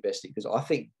impact investing, because I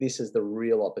think this is the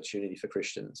real opportunity for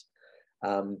Christians.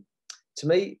 To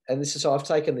me, and this is, so I've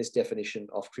taken this definition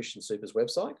off Christian Super's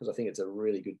website because I think it's a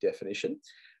really good definition.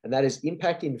 And that is,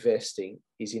 impact investing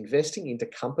is investing into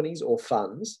companies or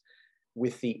funds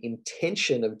with the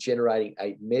intention of generating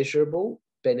a measurable,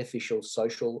 beneficial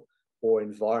social or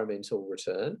environmental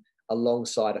return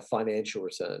alongside a financial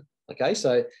return. Okay,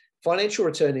 so financial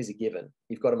return is a given.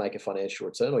 You've got to make a financial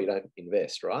return or you don't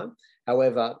invest, right?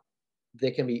 However,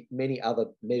 there can be many other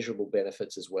measurable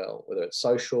benefits as well, whether it's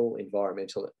social,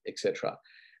 environmental, etc.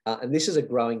 And this is a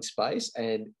growing space,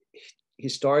 and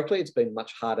historically it's been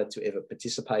much harder to ever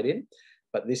participate in,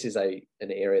 but this is an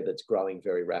area that's growing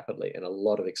very rapidly, and a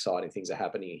lot of exciting things are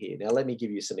happening here. Now, let me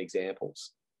give you some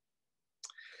examples.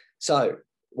 So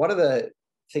one of the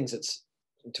things that's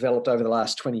developed over the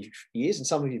last 20 years, and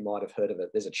some of you might have heard of it,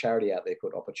 there's a charity out there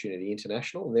called Opportunity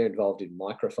International, and they're involved in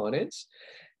microfinance.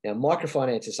 Now,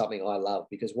 microfinance is something I love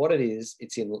because what it is,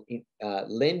 it's in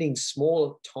lending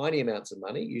small, tiny amounts of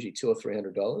money, usually $200 or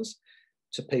 $300,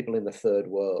 to people in the third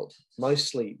world,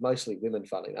 mostly women,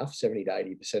 funnily enough. 70 to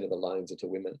 80% of the loans are to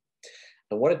women.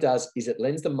 And what it does is it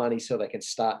lends them money so they can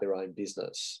start their own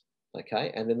business,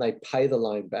 okay? And then they pay the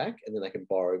loan back, and then they can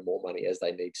borrow more money as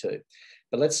they need to.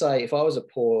 But let's say if I was a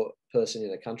poor person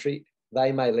in a country,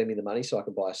 they may lend me the money so I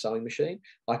can buy a sewing machine.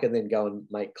 I can then go and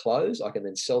make clothes. I can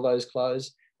then sell those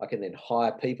clothes. I can then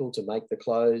hire people to make the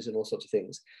clothes and all sorts of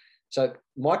things. So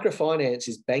microfinance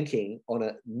is banking on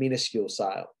a minuscule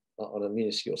scale,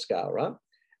 right?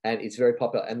 And it's very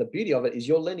popular. And the beauty of it is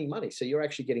you're lending money. So you're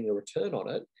actually getting a return on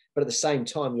it. But at the same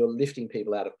time, you're lifting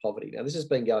people out of poverty. Now, this has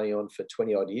been going on for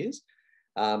 20 odd years.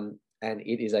 And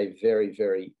it is a very,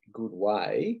 very good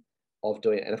way of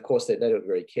doing it. And of course, they do it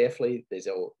very carefully. There's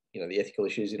all, the ethical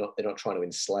issues. They're not trying to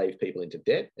enslave people into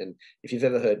debt. And if you've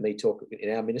ever heard me talk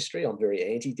in our ministry, I'm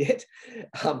very anti-debt.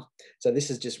 So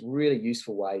this is just really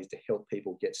useful ways to help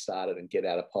people get started and get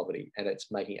out of poverty. And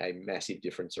it's making a massive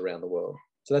difference around the world.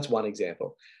 So that's one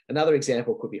example. Another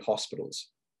example could be hospitals.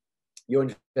 You're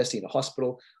investing in a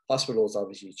hospital. Hospitals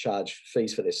obviously charge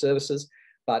fees for their services,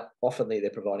 but often they're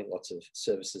providing lots of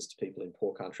services to people in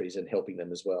poor countries and helping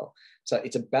them as well. So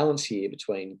it's a balance here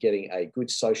between getting a good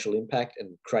social impact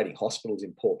and creating hospitals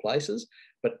in poor places,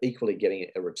 but equally getting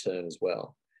a return as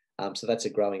well. So that's a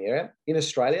growing area. In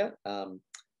Australia,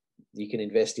 you can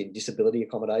invest in disability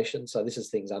accommodation. So this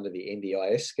is things under the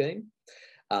NDIS scheme.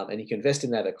 And you can invest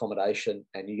in that accommodation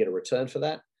and you get a return for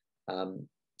that.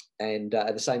 And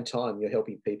at the same time, you're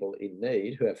helping people in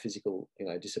need who have physical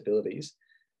disabilities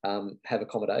have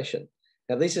accommodation.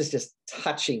 Now, this is just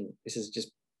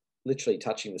literally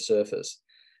touching the surface.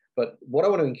 But what I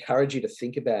want to encourage you to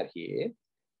think about here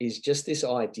is just this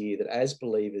idea that as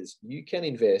believers, you can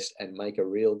invest and make a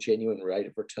real genuine rate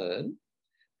of return,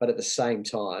 but at the same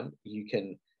time, you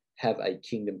can have a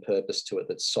kingdom purpose to it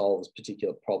that solves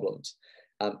particular problems.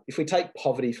 If we take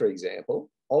poverty, for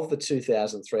example, of the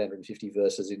 2,350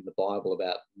 verses in the Bible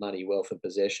about money, wealth, and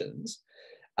possessions,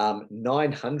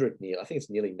 900, I think it's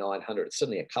nearly 900, it's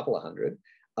certainly a couple of hundred,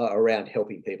 are around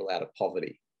helping people out of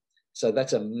poverty. So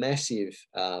that's a massive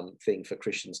thing for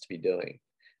Christians to be doing.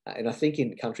 And I think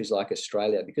in countries like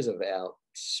Australia, because of our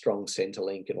strong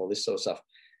Centrelink and all this sort of stuff,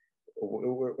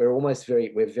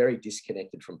 we're very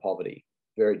disconnected from poverty,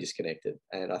 very disconnected.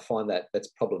 And I find that that's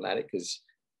problematic because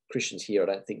Christians here, I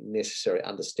don't think necessarily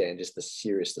understand just the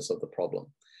seriousness of the problem.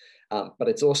 But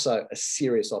it's also a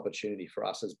serious opportunity for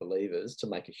us as believers to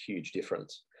make a huge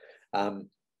difference.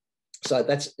 So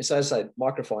as I say,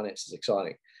 microfinance is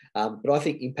exciting. But I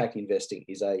think impact investing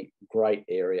is a great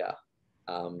area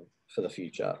for the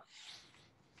future.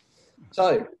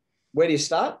 So where do you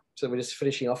start? So we're just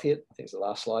finishing off here. I think it's the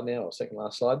last slide now, or second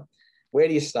last slide. Where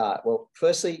do you start? Well,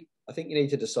 firstly, I think you need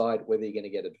to decide whether you're going to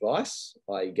get advice,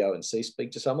 i.e. go and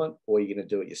speak to someone, or you're going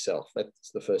to do it yourself.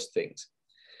 That's the first things.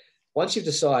 Once you've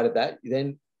decided that,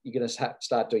 then you're going to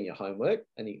start doing your homework.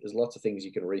 And there's lots of things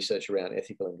you can research around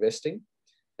ethical investing,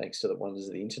 thanks to the wonders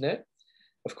of the internet.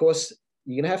 Of course,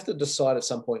 you're going to have to decide at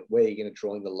some point where you're going to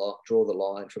draw the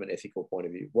line from an ethical point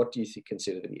of view. What do you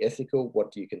consider to be ethical?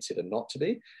 What do you consider not to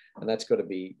be? And that's got to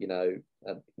be, your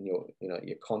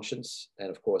conscience.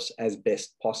 And of course, as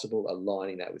best possible,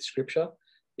 aligning that with scripture.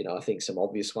 I think some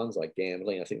obvious ones like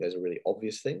gambling, I think those are really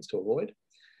obvious things to avoid.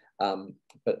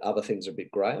 But other things are a bit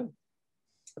grayer.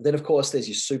 Then, of course, there's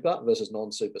your super versus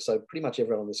non-super. So pretty much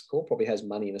everyone on this call probably has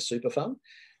money in a super fund.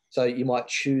 So you might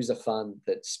choose a fund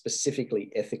that specifically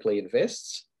ethically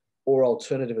invests, or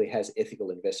alternatively has ethical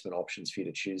investment options for you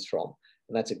to choose from.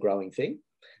 And that's a growing thing.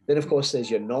 Then, of course,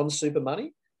 there's your non-super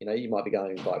money. You might be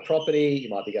going to buy property, you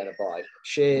might be going to buy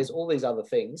shares, all these other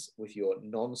things with your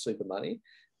non-super money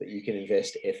that you can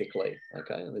invest ethically.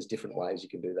 Okay, and there's different ways you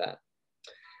can do that.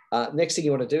 Next thing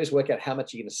you want to do is work out how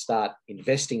much you're going to start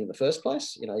investing in the first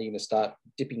place. You're going to start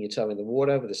dipping your toe in the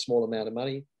water with a small amount of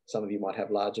money. Some of you might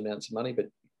have large amounts of money, but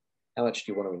how much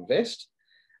do you want to invest?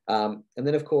 And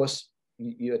then, of course,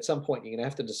 you at some point, you're going to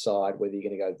have to decide whether you're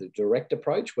going to go the direct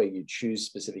approach where you choose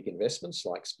specific investments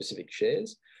like specific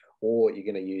shares, or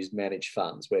you're going to use managed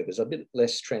funds where there's a bit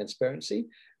less transparency,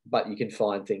 but you can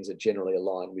find things that generally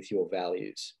align with your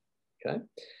values. Okay.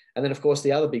 And then, of course,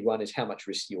 the other big one is how much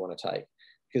risk you want to take.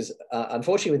 Because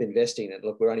unfortunately with investing, and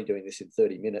look, we're only doing this in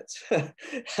 30 minutes,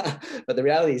 but the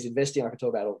reality is investing I could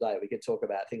talk about all day. We could talk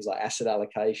about things like asset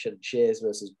allocation, shares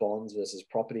versus bonds versus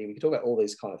property. We could talk about all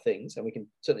these kind of things, and we can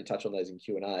certainly touch on those in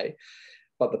Q&A.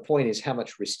 But the point is, how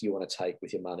much risk do you want to take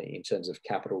with your money in terms of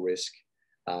capital risk,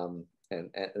 and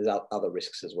there's other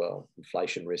risks as well,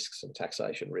 inflation risks and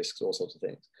taxation risks, all sorts of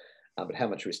things. But how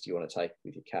much risk do you want to take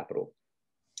with your capital?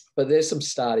 But there's some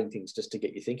starting things just to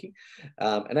get you thinking.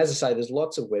 And as I say, there's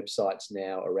lots of websites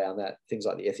now around that, things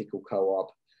like the Ethical Co-op,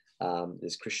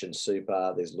 there's Christian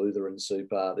Super, there's Lutheran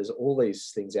Super, there's all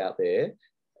these things out there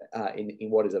in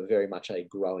what is a very much a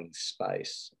growing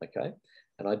space, okay?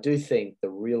 And I do think the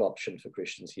real option for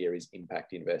Christians here is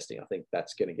impact investing. I think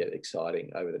that's going to get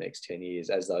exciting over the next 10 years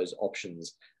as those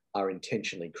options are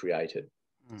intentionally created.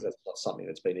 Because that's not something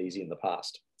that's been easy in the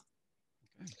past.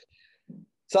 Okay.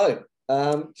 So,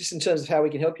 just in terms of how we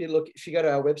can help you, look, if you go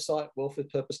to our website,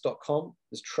 wealthwithpurpose.com,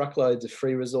 there's truckloads of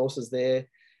free resources there.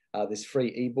 There's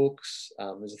free ebooks.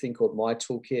 There's a thing called My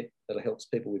Toolkit that helps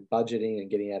people with budgeting and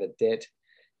getting out of debt.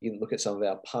 You can look at some of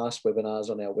our past webinars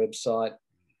on our website.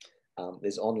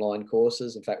 There's online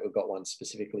courses. In fact, we've got one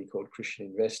specifically called Christian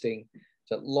Investing.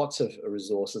 So lots of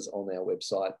resources on our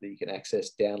website that you can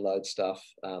access, download stuff.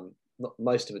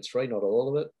 Most of it's free, not all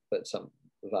of it, but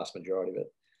the vast majority of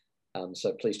it.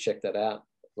 So please check that out.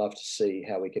 Love to see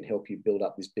how we can help you build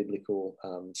up this biblical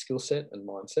skill set and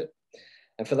mindset.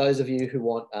 And for those of you who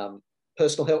want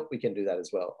personal help, we can do that as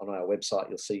well. On our website,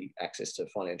 you'll see access to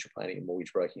financial planning and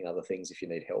mortgage broking and other things if you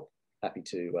need help. Happy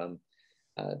to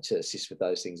assist with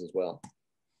those things as well.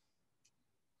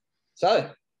 So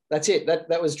that's it.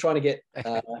 That was trying to get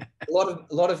a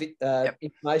lot of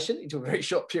information into a very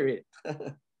short period.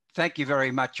 Thank you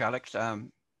very much, Alex.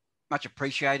 Much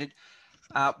appreciated.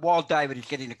 While David is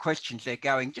getting the questions there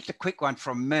going, just a quick one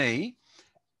from me.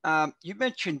 You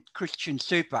mentioned Christian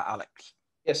Super, Alex.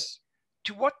 Yes.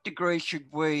 To what degree should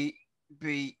we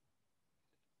be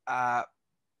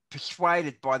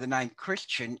persuaded by the name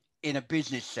Christian in a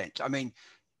business sense? I mean,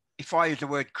 if I use the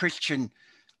word Christian,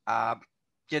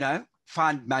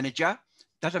 fund manager,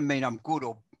 doesn't mean I'm good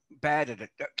or bad at it.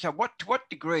 So to what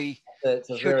degree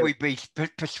should we be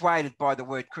persuaded by the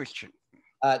word Christian?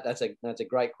 That's a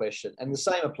great question. And the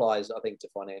same applies, I think, to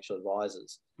financial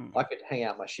advisors. I could hang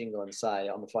out my shingle and say,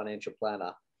 I'm a financial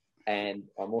planner and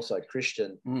I'm also a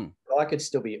Christian. I could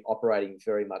still be operating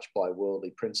very much by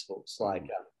worldly principles. Like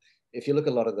if you look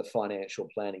at a lot of the financial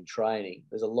planning training,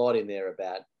 there's a lot in there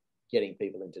about getting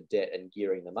people into debt and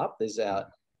gearing them up. There's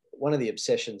one of the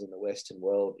obsessions in the Western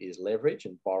world is leverage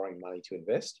and borrowing money to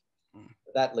invest.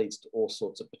 That leads to all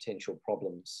sorts of potential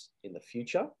problems in the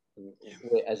future.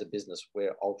 As a business,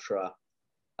 we're ultra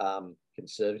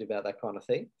conservative about that kind of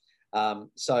thing.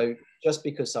 So just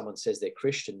because someone says they're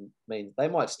Christian means they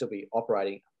might still be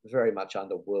operating very much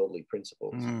under worldly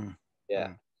principles.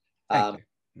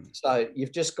 So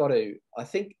you've just got to, I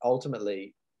think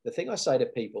ultimately, the thing I say to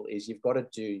people is you've got to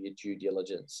do your due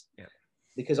diligence.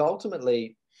 Because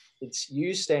ultimately it's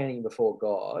you standing before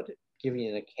God, giving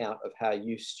an account of how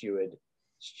you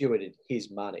stewarded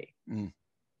his money.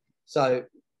 So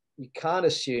you can't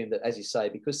assume that, as you say,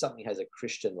 because something has a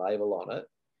Christian label on it,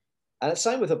 and the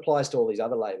same applies to all these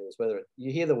other labels, whether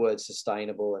you hear the word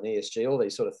sustainable and ESG, all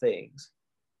these sort of things,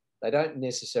 they don't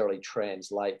necessarily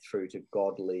translate through to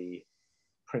godly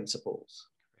principles.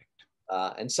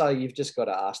 And so you've just got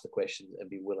to ask the question and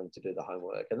be willing to do the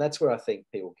homework. And that's where I think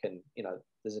people can,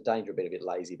 there's a danger of being a bit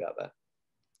lazy about that.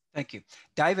 Thank you.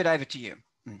 David, over to you.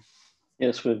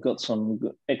 Yes, we've got some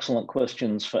excellent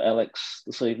questions for Alex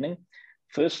this evening.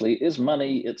 Firstly, is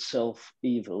money itself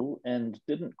evil? And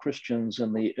didn't Christians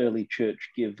in the early church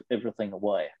give everything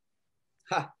away?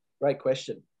 Great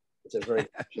question. It's a very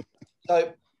good question.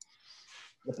 So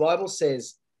the Bible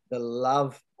says the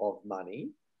love of money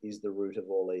is the root of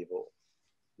all evil,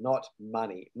 not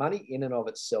money. Money in and of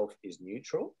itself is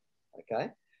neutral, okay?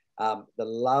 The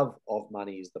love of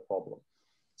money is the problem.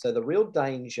 So the real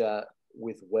danger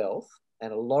with wealth,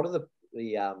 and a lot of the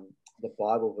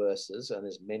Bible verses, and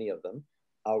there's many of them,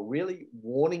 are really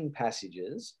warning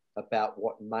passages about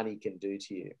what money can do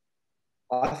to you.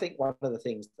 I think one of the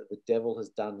things that the devil has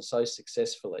done so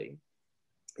successfully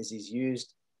is he's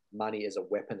used money as a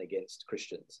weapon against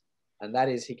Christians. And that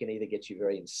is, he can either get you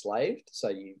very enslaved, so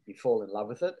you fall in love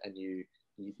with it and you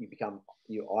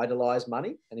idolize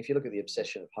money. And if you look at the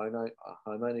obsession of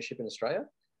home ownership in Australia,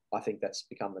 I think that's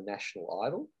become the national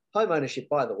idol. Home ownership,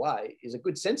 by the way, is a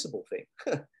good, sensible thing,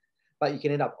 but you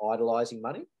can end up idolizing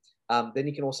money. Then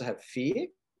you can also have fear.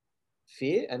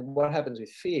 And what happens with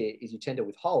fear is you tend to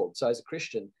withhold. So as a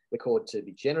Christian, we're called to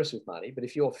be generous with money, but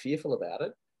if you're fearful about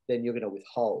it, then you're going to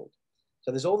withhold.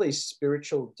 So there's all these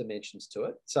spiritual dimensions to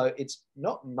it. So it's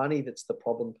not money that's the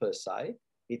problem per se,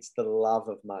 it's the love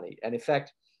of money. And in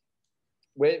fact,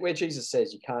 where Jesus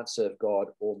says you can't serve God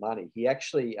or money, he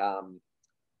actually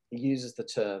he uses the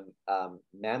term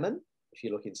mammon, if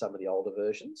you look in some of the older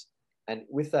versions. And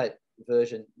with that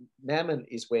version, mammon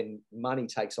is when money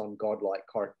takes on godlike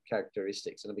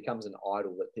characteristics and it becomes an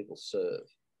idol that people serve.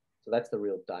 So that's the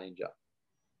real danger.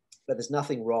 But there's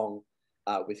nothing wrong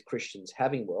with Christians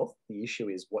having wealth. The issue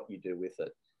is what you do with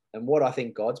it. And what I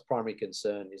think God's primary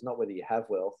concern is not whether you have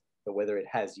wealth, but whether it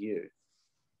has you.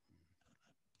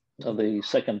 So the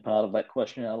second part of that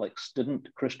question, Alex, didn't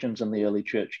Christians in the early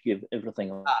church give everything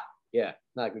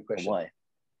good question. away?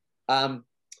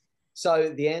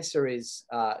 So the answer is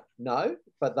no,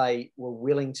 but they were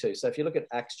willing to. So if you look at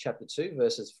Acts chapter 2,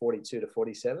 verses 42 to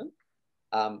 47,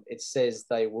 it says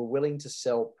they were willing to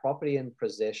sell property and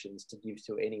possessions to give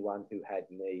to anyone who had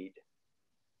need.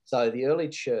 So the early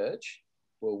church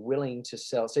were willing to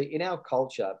sell. So in our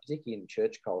culture, particularly in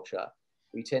church culture,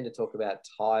 we tend to talk about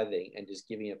tithing and just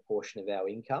giving a portion of our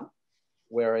income.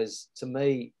 Whereas to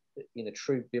me, in a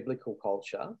true biblical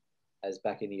culture, as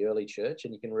back in the early church,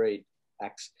 and you can read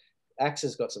Acts. Acts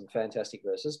has got some fantastic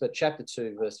verses, but chapter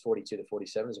 2, verse 42 to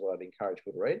 47 is what I'd encourage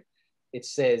people to read. It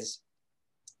says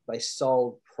they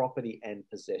sold property and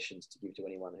possessions to give to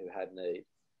anyone who had need.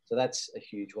 So that's a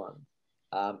huge one.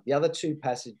 The other two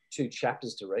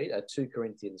chapters to read are 2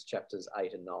 Corinthians chapters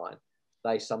 8 and 9.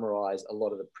 They summarize a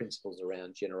lot of the principles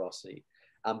around generosity.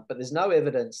 But there's no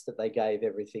evidence that they gave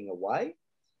everything away.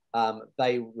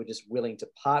 They were just willing to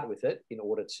part with it in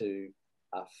order to,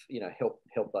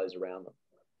 help those around them.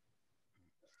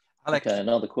 Alex, okay,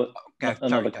 another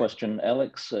sorry, question,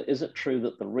 Alex. Is it true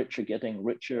that the rich are getting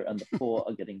richer and the poor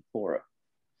are getting poorer?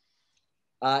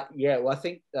 Yeah, well, I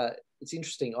think it's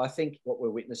interesting. I think what we're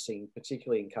witnessing,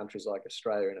 particularly in countries like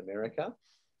Australia and America,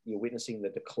 you're witnessing the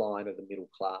decline of the middle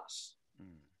class.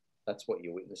 That's what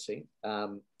you're witnessing.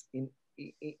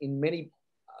 In many,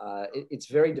 it's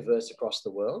very diverse across the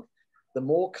world. The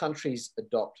more countries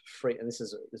adopt free, and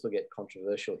this will get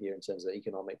controversial here in terms of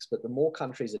economics, but the more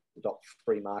countries adopt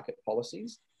free market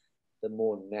policies, the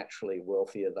more naturally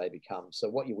wealthier they become. So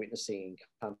what you're witnessing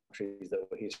in countries that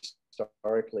were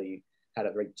historically had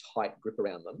a very tight grip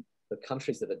around them, the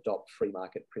countries that adopt free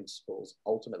market principles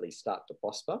ultimately start to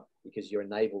prosper because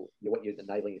what you're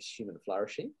enabling is human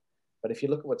flourishing. But if you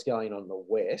look at what's going on in the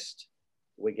West,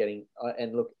 we're getting,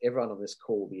 and look, everyone on this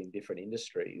call will be in different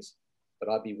industries, but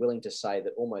I'd be willing to say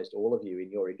that almost all of you in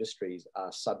your industries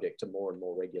are subject to more and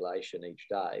more regulation each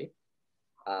day.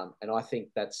 And I think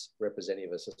that's representative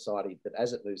of a society that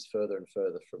as it moves further and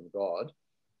further from God,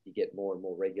 you get more and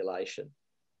more regulation.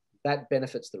 That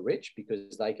benefits the rich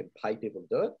because they can pay people to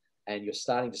do it. And you're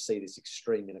starting to see this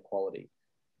extreme inequality.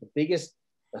 The biggest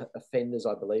offenders,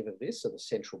 I believe, of this are the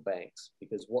central banks,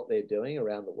 because what they're doing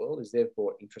around the world is they've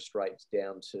brought interest rates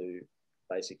down to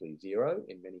basically zero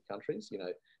in many countries.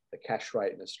 The cash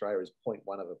rate in Australia is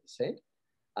 0.1%.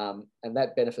 And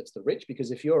that benefits the rich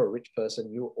because if you're a rich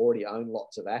person, you already own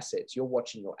lots of assets. You're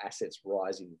watching your assets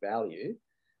rise in value.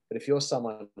 But if you're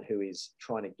someone who is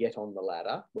trying to get on the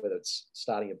ladder, whether it's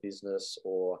starting a business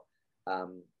or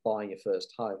buying your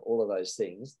first home, all of those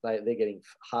things, they're getting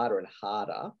harder and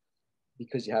harder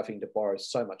because you're having to borrow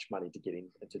so much money to get in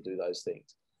and to do those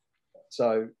things.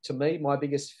 So to me, my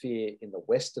biggest fear in the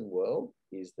Western world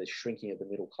is the shrinking of the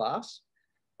middle class.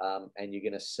 And you're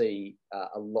going to see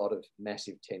a lot of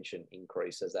massive tension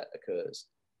increase as that occurs.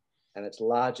 And it's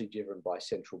largely driven by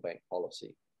central bank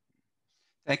policy.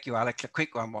 Thank you, Alex. A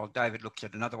quick one while David looks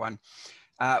at another one.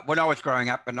 When I was growing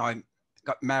up and I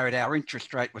got married, our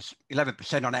interest rate was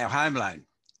 11% on our home loan.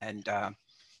 And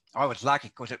I was lucky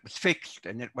because it was fixed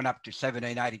and it went up to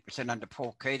 17, 80% under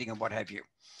Paul Keating and what have you.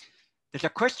 There's a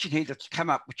question here that's come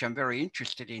up, which I'm very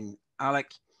interested in,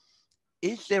 Alex.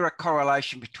 Is there a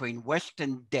correlation between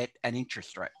Western debt and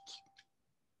interest rates?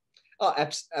 Oh,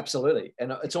 absolutely.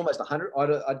 And it's almost 100.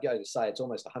 I'd go to say it's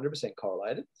almost 100%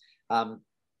 correlated.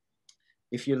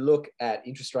 If you look at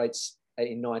interest rates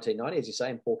in 1990, as you say,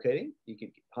 in Paul Keating,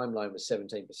 home loan was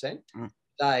 17%.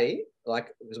 Today,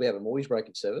 because we have a mortgage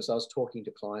broking service, I was talking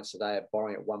to clients today at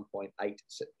borrowing at 1.8%.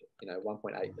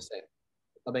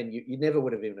 I mean, you never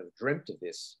would have even have dreamt of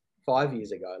this 5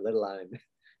 years ago, let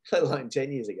alone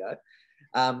 10 years ago.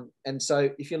 And so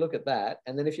if you look at that,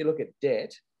 and then if you look at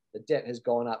debt, the debt has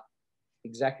gone up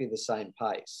exactly the same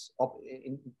pace.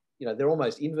 They're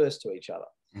almost inverse to each other.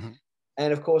 Mm-hmm.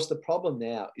 And of course, the problem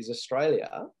now is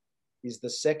Australia is the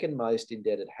second most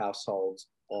indebted households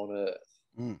on earth.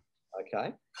 Mm.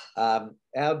 Okay.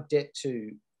 Our debt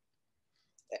to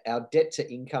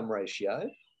income ratio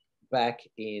back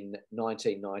in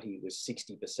 1990 was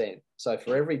 60%. So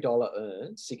for every dollar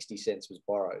earned, 60 cents was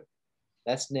borrowed.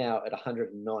 That's now at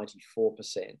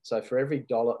 194%. So for every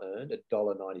dollar earned,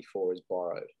 $1.94 is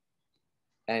borrowed.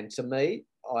 And to me,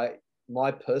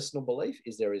 my personal belief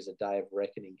is there is a day of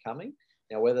reckoning coming.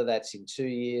 Now, whether that's in 2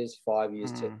 years, 5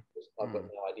 years, 10 years, I've got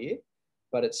no idea.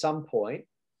 But at some point,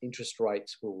 interest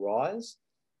rates will rise,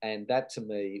 and that to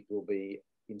me will be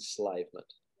enslavement.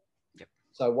 Yep.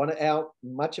 So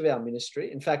much of our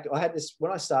ministry, in fact, I had this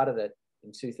when I started it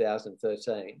in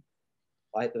 2013.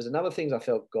 There was another thing I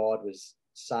felt God was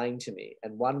saying to me,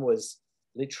 and one was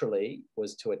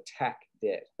to attack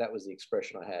debt. That was the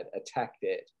expression I had: attack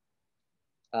debt,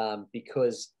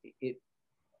 because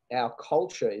our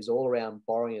culture is all around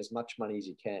borrowing as much money as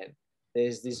you can.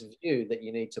 There's this view that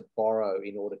you need to borrow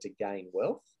in order to gain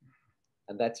wealth,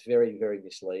 and that's very, very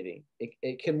misleading.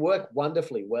 It can work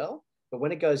wonderfully well, but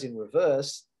when it goes in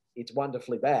reverse, it's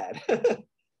wonderfully bad.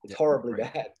 It's horribly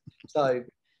bad. So,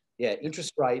 yeah,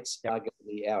 interest rates are going to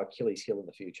be our Achilles heel in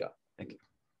the future. Thank you.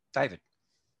 David.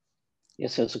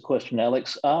 Yes, there's a question,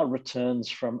 Alex. Are returns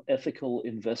from ethical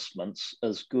investments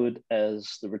as good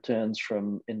as the returns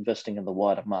from investing in the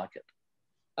wider market?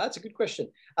 That's a good question.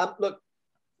 Look,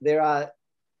 there are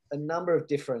a number of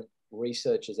different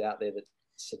researchers out there that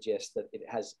suggest that it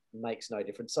makes no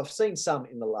difference. I've seen some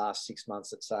in the last 6 months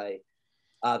that say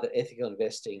that ethical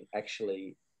investing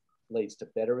actually leads to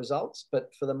better results.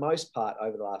 But for the most part,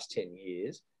 over the last 10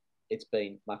 years, it's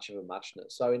been much of a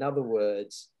muchness. So in other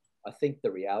words, I think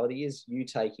the reality is you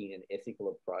taking an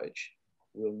ethical approach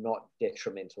will not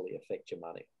detrimentally affect your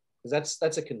money. Because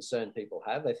that's a concern people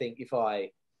have. They think if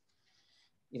I,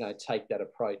 take that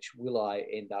approach, will I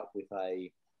end up with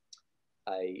a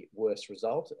worse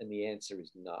result? And the answer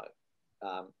is no.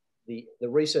 The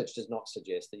research does not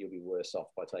suggest that you'll be worse off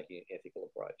by taking an ethical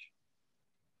approach.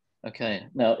 Okay.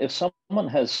 Now, if someone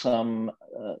has some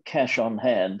cash on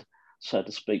hand, so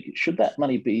to speak, should that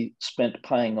money be spent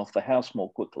paying off the house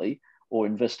more quickly or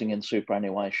investing in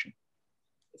superannuation?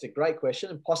 It's a great question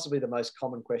and possibly the most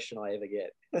common question I ever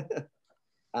get.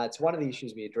 It's one of the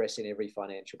issues we address in every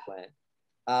financial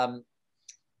plan.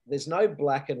 There's no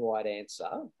black and white answer,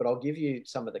 but I'll give you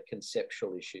some of the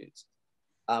conceptual issues.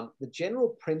 The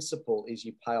general principle is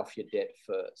you pay off your debt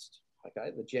first,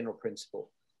 okay? The general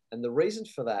principle. And the reason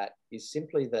for that is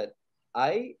simply that,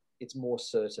 it's more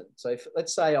certain. So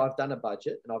let's say I've done a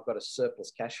budget and I've got a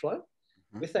surplus cash flow.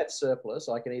 Mm-hmm. With that surplus,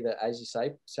 I can either, as you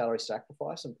say, salary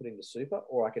sacrifice and put into super,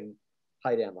 or I can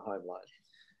pay down the home loan.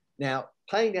 Now,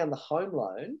 paying down the home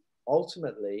loan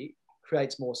ultimately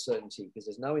creates more certainty because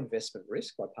there's no investment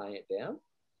risk by paying it down,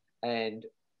 and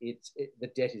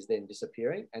the debt is then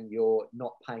disappearing and you're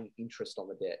not paying interest on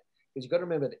the debt. Because you've got to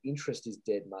remember that interest is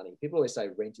dead money. People always say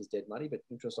rent is dead money, but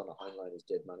interest on a home loan is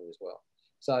dead money as well.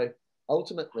 So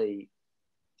ultimately,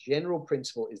 general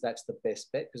principle is that's the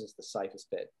best bet because it's the safest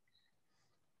bet.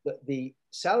 The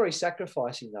salary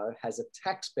sacrificing, though, has a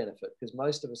tax benefit because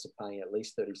most of us are paying at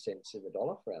least 30 cents in the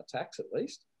dollar for our tax, at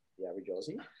least, the average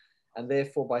Aussie. And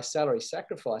therefore, by salary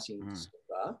sacrificing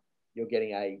super, you're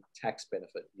getting a tax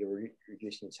benefit. You're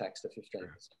reducing your tax to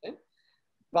 15%.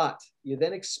 But you're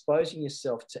then exposing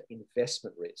yourself to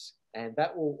investment risk. And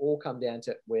that will all come down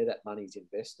to where that money is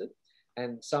invested.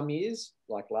 And some years,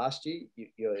 like last year,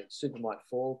 your super might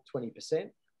fall 20%,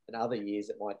 and other years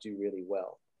it might do really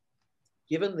well.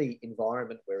 Given the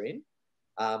environment we're in,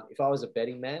 if I was a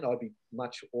betting man, I'd be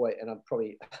and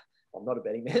I'm not a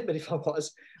betting man, but if I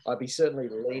was, I'd be certainly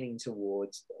leaning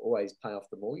towards always pay off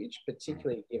the mortgage,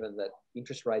 particularly given that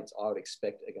interest rates I would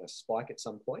expect are going to spike at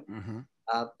some point. Mm-hmm.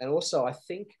 And also, I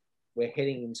think we're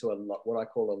heading into what I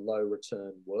call a low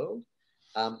return world.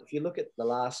 If you look at the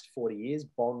last 40 years,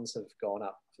 bonds have gone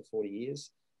up for 40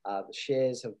 years. The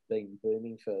shares have been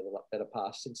booming for the better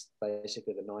part since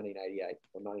basically the 1988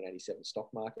 or 1987 stock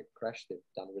market crash. They've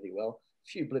done really well. A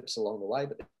few blips along the way,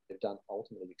 but they've done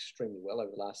ultimately extremely well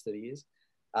over the last 30 years.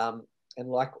 And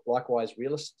likewise,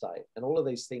 real estate. And all of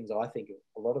these things, I think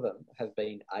a lot of them have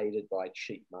been aided by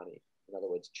cheap money. In other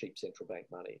words, cheap central bank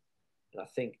money. And I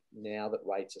think now that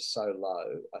rates are so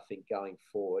low, I think going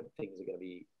forward,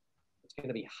 it's going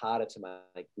to be harder to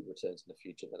make good returns in the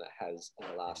future than it has in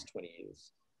the last 20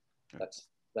 years.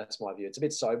 That's my view. It's a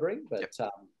bit sobering, but I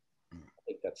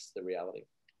think that's the reality.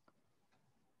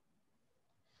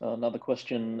 Another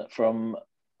question from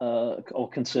or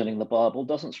concerning the Bible.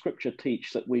 Doesn't Scripture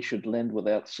teach that we should lend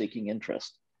without seeking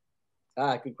interest?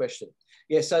 Good question.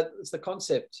 Yeah, so it's the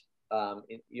concept.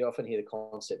 You often hear the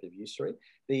concept of usury.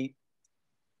 You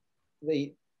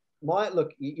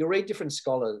read different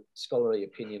scholarly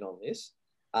opinion on this.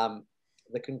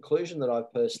 The conclusion that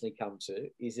I've personally come to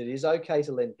is it is okay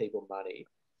to lend people money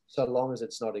so long as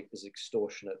it's not as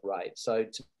extortionate rate. So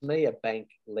to me, a bank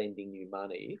lending you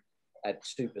money at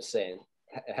 2%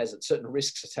 has certain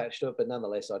risks attached to it, but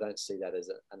nonetheless, I don't see that as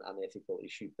an unethical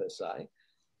issue per se.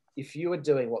 If you are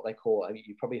doing what they call,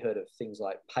 you've probably heard of things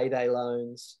like payday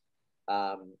loans,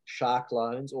 shark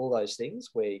loans, all those things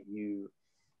where you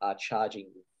are charging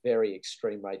very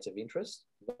extreme rates of interest,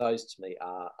 those to me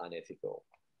are unethical.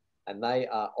 And they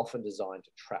are often designed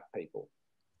to trap people.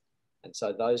 And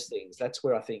so those things, that's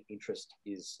where I think interest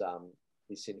is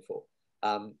sinful.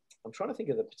 I'm trying to think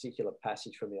of the particular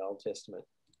passage from the Old Testament.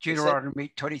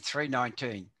 Deuteronomy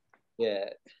 23:19. Yeah.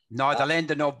 Neither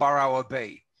lender nor borrower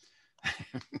be.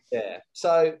 Yeah.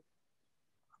 So,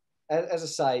 as I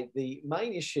say, the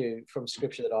main issue from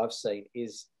Scripture that I've seen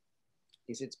is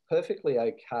it's perfectly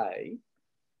okay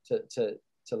to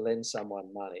lend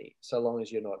someone money so long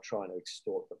as you're not trying to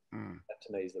extort them. That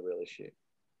to me is the real issue.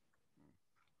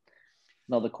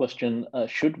 Another question,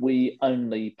 should we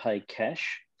only pay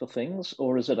cash for things,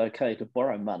 or is it okay to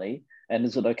borrow money, and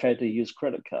is it okay to use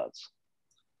credit cards?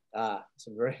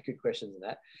 Some very good questions in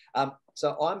that.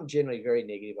 So I'm generally very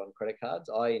negative on credit cards.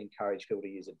 I encourage people to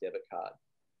use a debit card.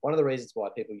 One of the reasons why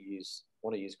people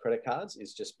want to use credit cards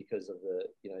is just because of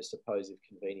the supposed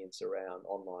convenience around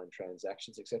online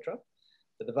transactions, etc.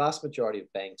 But the vast majority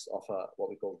of banks offer what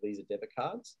we call Visa debit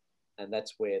cards, and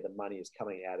that's where the money is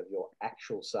coming out of your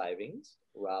actual savings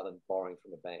rather than borrowing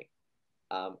from a bank.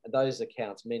 And those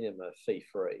accounts, many of them are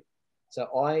fee-free. So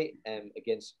I am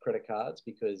against credit cards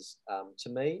because to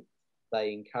me,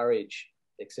 they encourage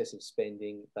excessive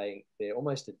spending. They're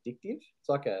almost addictive. It's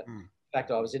like in fact,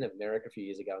 I was in America a few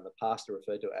years ago and the pastor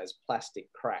referred to it as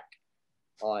plastic crack.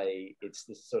 It's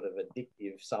this sort of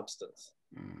addictive substance.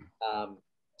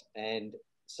 And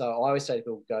so I always say to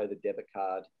people, go the debit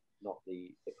card, not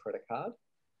the credit card.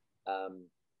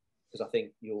 Because I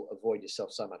think you'll avoid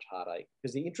yourself so much heartache.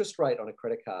 Because the interest rate on a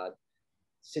credit card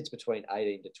sits between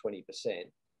 18 to 20%.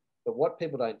 But what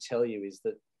people don't tell you is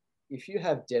that if you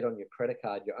have debt on your credit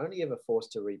card, you're only ever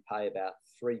forced to repay about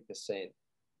 3%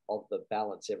 of the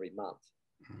balance every month.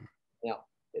 Now,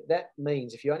 that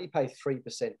means if you only pay 3%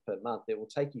 per month, it will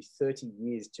take you 30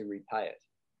 years to repay it.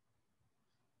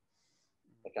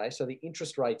 Okay, so the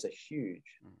interest rates are huge.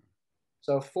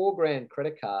 So a $4,000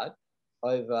 credit card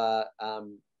over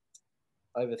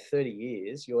 30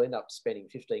 years, you'll end up spending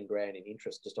 15 grand in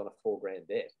interest just on a $4,000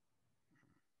 debt.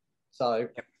 So,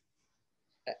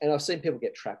 and I've seen people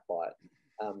get trapped by it.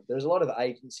 There's a lot of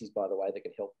agencies, by the way, that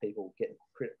can help people get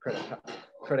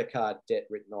credit card debt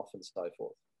written off and so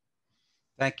forth.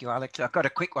 Thank you, Alex. I've got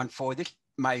a quick one for this.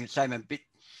 May seem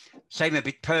a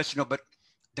bit personal, but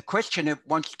the questioner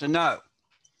wants to know,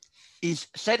 is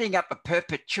setting up a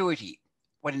perpetuity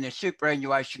when in a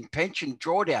superannuation pension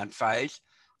drawdown phase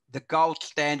the gold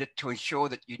standard to ensure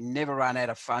that you never run out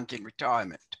of funds in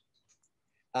retirement?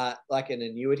 Like an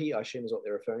annuity, I assume is what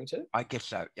they're referring to? I guess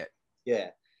so, yeah.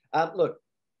 Yeah. Look,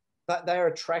 but they are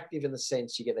attractive in the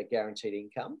sense you get that guaranteed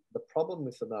income. The problem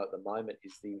with them though at the moment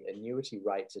is the annuity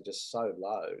rates are just so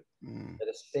low that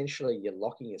essentially you're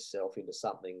locking yourself into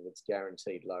something that's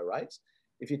guaranteed low rates.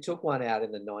 If you took one out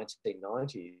in the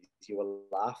 1990s, you were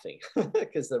laughing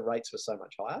because the rates were so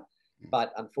much higher.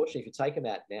 But unfortunately, if you take them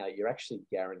out now, you're actually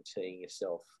guaranteeing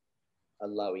yourself a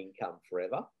low income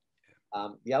forever.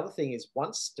 The other thing is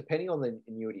depending on the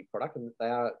annuity product, and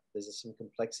there's some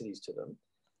complexities to them,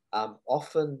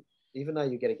 often, even though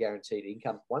you get a guaranteed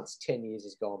income, once 10 years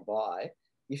has gone by,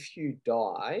 if you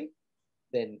die,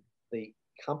 then the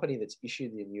company that's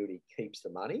issued the annuity keeps the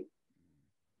money,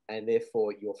 and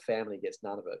therefore your family gets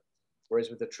none of it. Whereas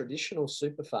with a traditional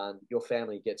super fund, your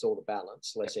family gets all the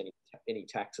balance, less any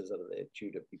taxes that are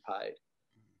due to be paid.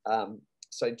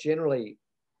 So generally,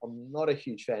 I'm not a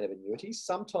huge fan of annuities.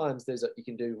 Sometimes you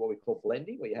can do what we call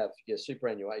blending, where you have your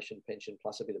superannuation pension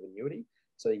plus a bit of annuity.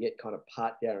 So you get kind of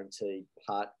part guaranteed,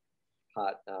 part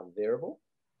variable.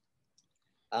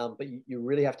 But you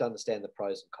really have to understand the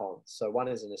pros and cons. So one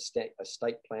is an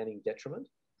estate planning detriment,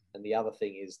 and the other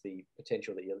thing is the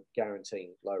potential that you're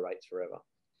guaranteeing low rates forever.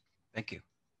 Thank you.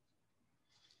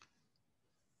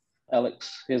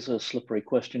 Alex, here's a slippery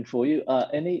question for you. Are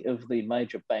any of the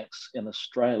major banks in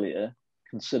Australia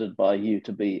considered by you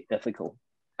to be ethical?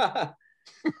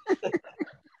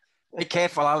 Be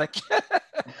careful, Alex.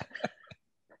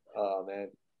 Oh, man.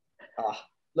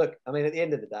 Look, I mean, at the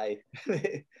end of the day,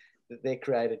 they're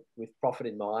created with profit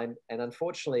in mind. And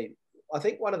unfortunately, I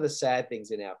think one of the sad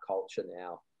things in our culture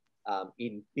now,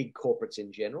 in big corporates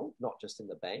in general, not just in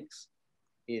the banks,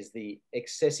 is the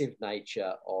excessive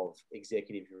nature of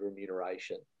executive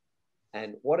remuneration.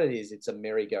 And what it is, it's a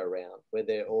merry-go-round where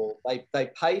they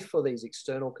pay for these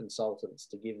external consultants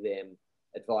to give them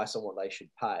advice on what they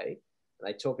should pay. And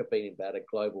they talk about a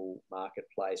global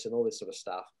marketplace and all this sort of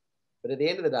stuff. But at the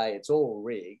end of the day, it's all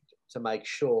rigged to make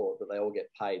sure that they all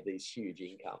get paid these huge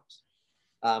incomes.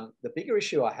 The bigger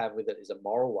issue I have with it is a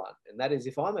moral one. And that is,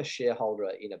 if I'm a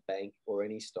shareholder in a bank or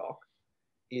any stock,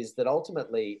 is that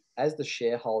ultimately, as the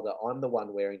shareholder, I'm the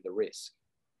one wearing the risk.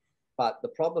 But the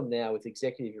problem now with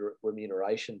executive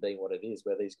remuneration being what it is,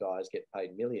 where these guys get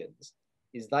paid millions,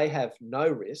 is they have no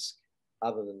risk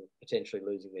other than potentially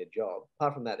losing their job.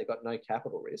 Apart from that, they've got no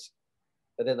capital risk,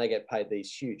 but then they get paid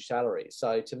these huge salaries.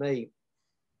 So to me,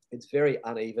 it's very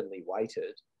unevenly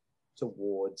weighted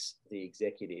towards the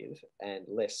executive and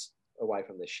less away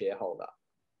from the shareholder.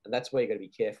 And that's where you've got to be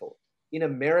careful. In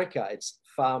America, it's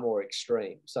far more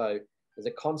extreme. So there's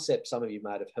a concept some of you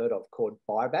might have heard of called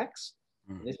buybacks.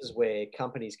 And this is where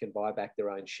companies can buy back their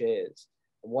own shares.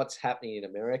 And what's happening in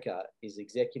America is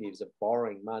executives are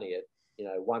borrowing money at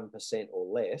 1% or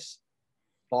less,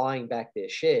 buying back their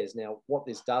shares. Now, what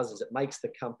this does is it makes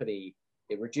the company,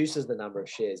 it reduces the number of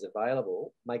shares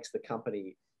available, makes the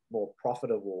company more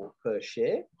profitable per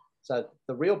share. So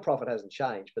the real profit hasn't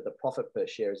changed, but the profit per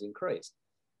share has increased,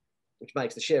 which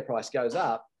makes the share price goes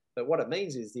up. But what it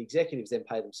means is the executives then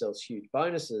pay themselves huge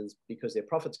bonuses because their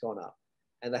profit's gone up.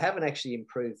 And they haven't actually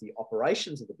improved the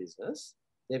operations of the business.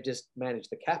 They've just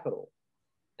managed the capital.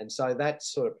 And so that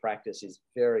sort of practice is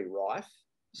very rife,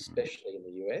 especially in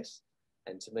the US.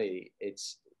 And to me,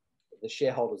 it's the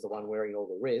shareholder's the one wearing all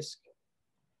the risk,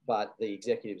 but the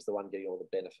executive's the one getting all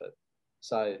the benefit.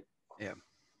 So yeah,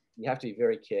 you have to be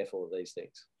very careful of these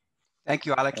things. Thank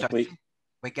you, Alex.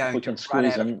 We're going to run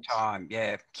out of time.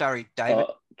 Yeah, sorry, David.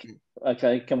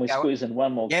 Okay, can we squeeze in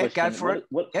one more question? Yeah, go for it.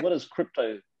 What is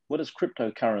crypto? What is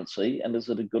cryptocurrency, and is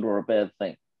it a good or a bad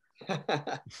thing?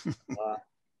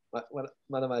 One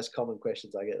of the most common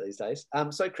questions I get these days.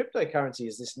 So cryptocurrency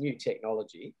is this new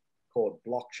technology called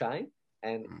blockchain.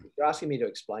 And if you're asking me to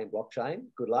explain blockchain,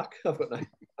 good luck. I've got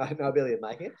no ability of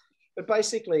making it. But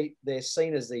basically, they're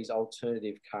seen as these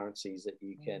alternative currencies that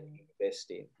you can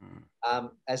invest in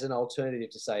as an alternative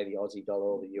to, say, the Aussie dollar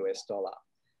or the US dollar.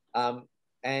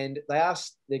 And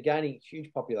they're gaining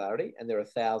huge popularity, and there are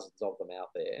thousands of them out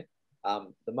there.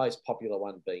 The most popular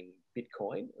one being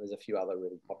Bitcoin. There's a few other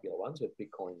really popular ones, but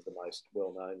Bitcoin is the most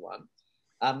well-known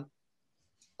one.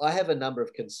 I have a number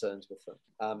of concerns with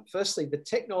them. Firstly, the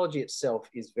technology itself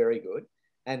is very good,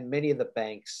 and many of the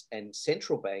banks and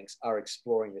central banks are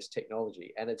exploring this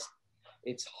technology, and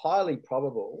it's highly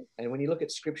probable. And when you look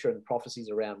at scripture and prophecies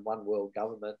around one world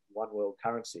government, one world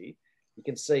currency, you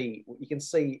can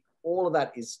see all of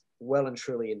that is well and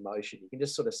truly in motion. You can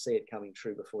just sort of see it coming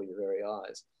true before your very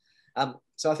eyes.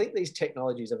 So I think these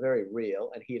technologies are very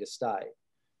real and here to stay.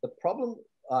 The problem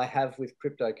I have with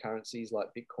cryptocurrencies like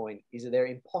Bitcoin is that they're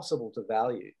impossible to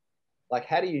value. Like,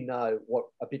 how do you know what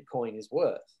a Bitcoin is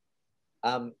worth?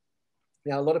 Now,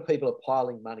 a lot of people are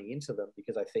piling money into them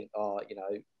because they think,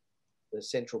 the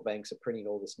central banks are printing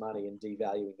all this money and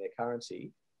devaluing their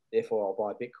currency, therefore I'll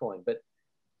buy Bitcoin. But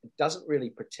it doesn't really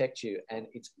protect you, and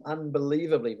it's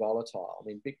unbelievably volatile. I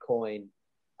mean, Bitcoin,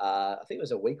 I think it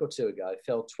was a week or two ago,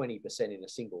 fell 20% in a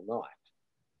single night.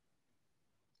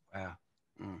 Wow.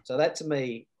 So that to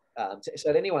me, so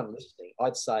to anyone listening,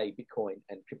 I'd say Bitcoin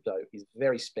and crypto is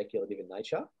very speculative in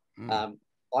nature.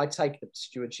 I take the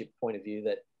stewardship point of view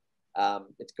that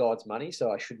it's God's money,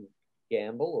 so I shouldn't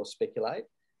gamble or speculate.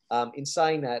 In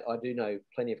saying that, I do know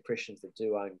plenty of Christians that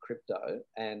do own crypto,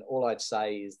 and all I'd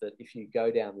say is that if you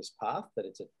go down this path, that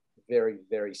it's a very,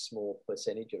 very small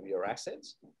percentage of your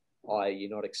assets, i.e.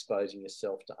 you're not exposing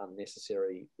yourself to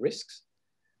unnecessary risks.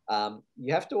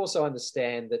 You have to also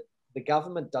understand that the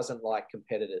government doesn't like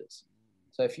competitors.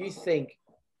 So if you think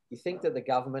that the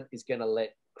government is going to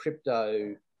let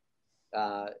crypto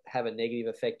have a negative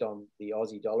effect on the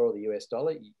Aussie dollar or the US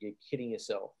dollar, you're kidding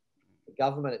yourself. The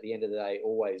government at the end of the day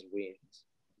always wins.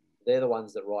 They're the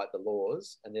ones that write the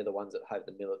laws, and they're the ones that have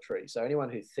the military. So anyone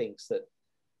who thinks that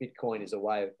Bitcoin is a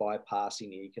way of bypassing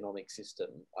the economic system,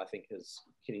 I think is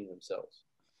kidding themselves.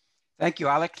 Thank you,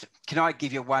 Alex. Can I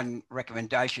give you one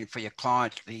recommendation for your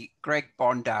clients? The Greg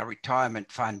Bondar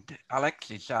Retirement Fund, Alex,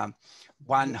 is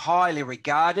one highly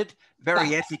regarded,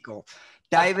 very ethical.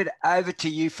 David, over to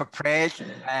you for prayers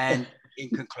and in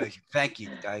conclusion. Thank you,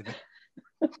 David.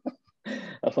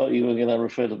 I thought you were going to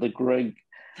refer to the Greg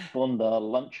Bondar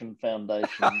Luncheon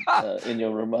Foundation in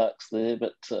your remarks there,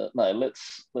 but no,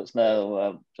 let's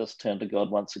now just turn to God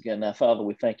once again. Now, Father,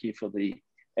 we thank you for the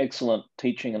excellent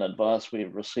teaching and advice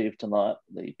we've received tonight,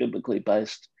 the biblically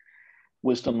based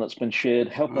wisdom that's been shared.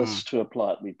 Help us to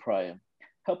apply it, we pray.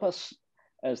 Help us,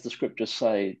 as the scriptures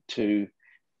say, to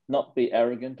not be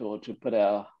arrogant or to put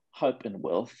our hope in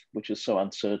wealth, which is so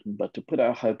uncertain, but to put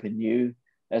our hope in you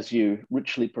as you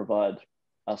richly provide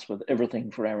us with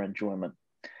everything for our enjoyment.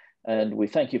 And we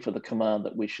thank you for the command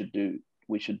that we should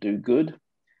do good,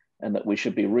 and that we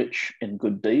should be rich in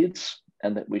good deeds,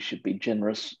 and that we should be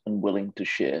generous and willing to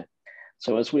share.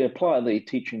 So as we apply the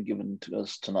teaching given to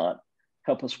us tonight,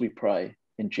 help us, we pray,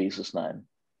 in Jesus' name.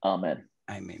 Amen.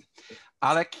 Amen.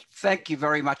 Alex, thank you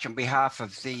very much on behalf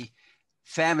of the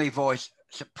Family Voice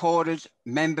supporters,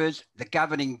 members, the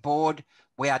governing board.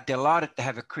 We are delighted to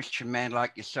have a Christian man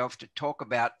like yourself to talk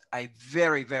about a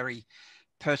very, very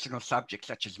personal subject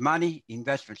such as money,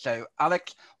 investment. So,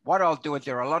 Alex, what I'll do is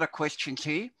there are a lot of questions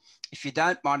here. If you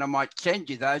don't mind, I might send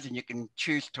you those and you can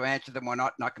choose to answer them or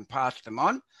not, and I can pass them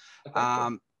on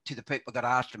to the people that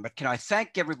asked them. But can I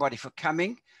thank everybody for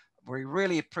coming? We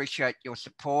really appreciate your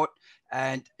support,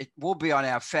 and it will be on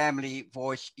our Family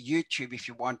Voice YouTube if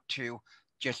you want to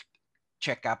just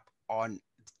check up on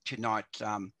tonight's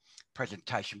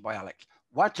presentation by Alex.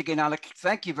 Once again, Alex,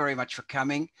 thank you very much for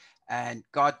coming, and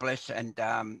God bless, and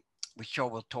we sure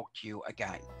will talk to you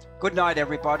again. Good night,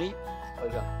 everybody.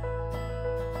 Pleasure.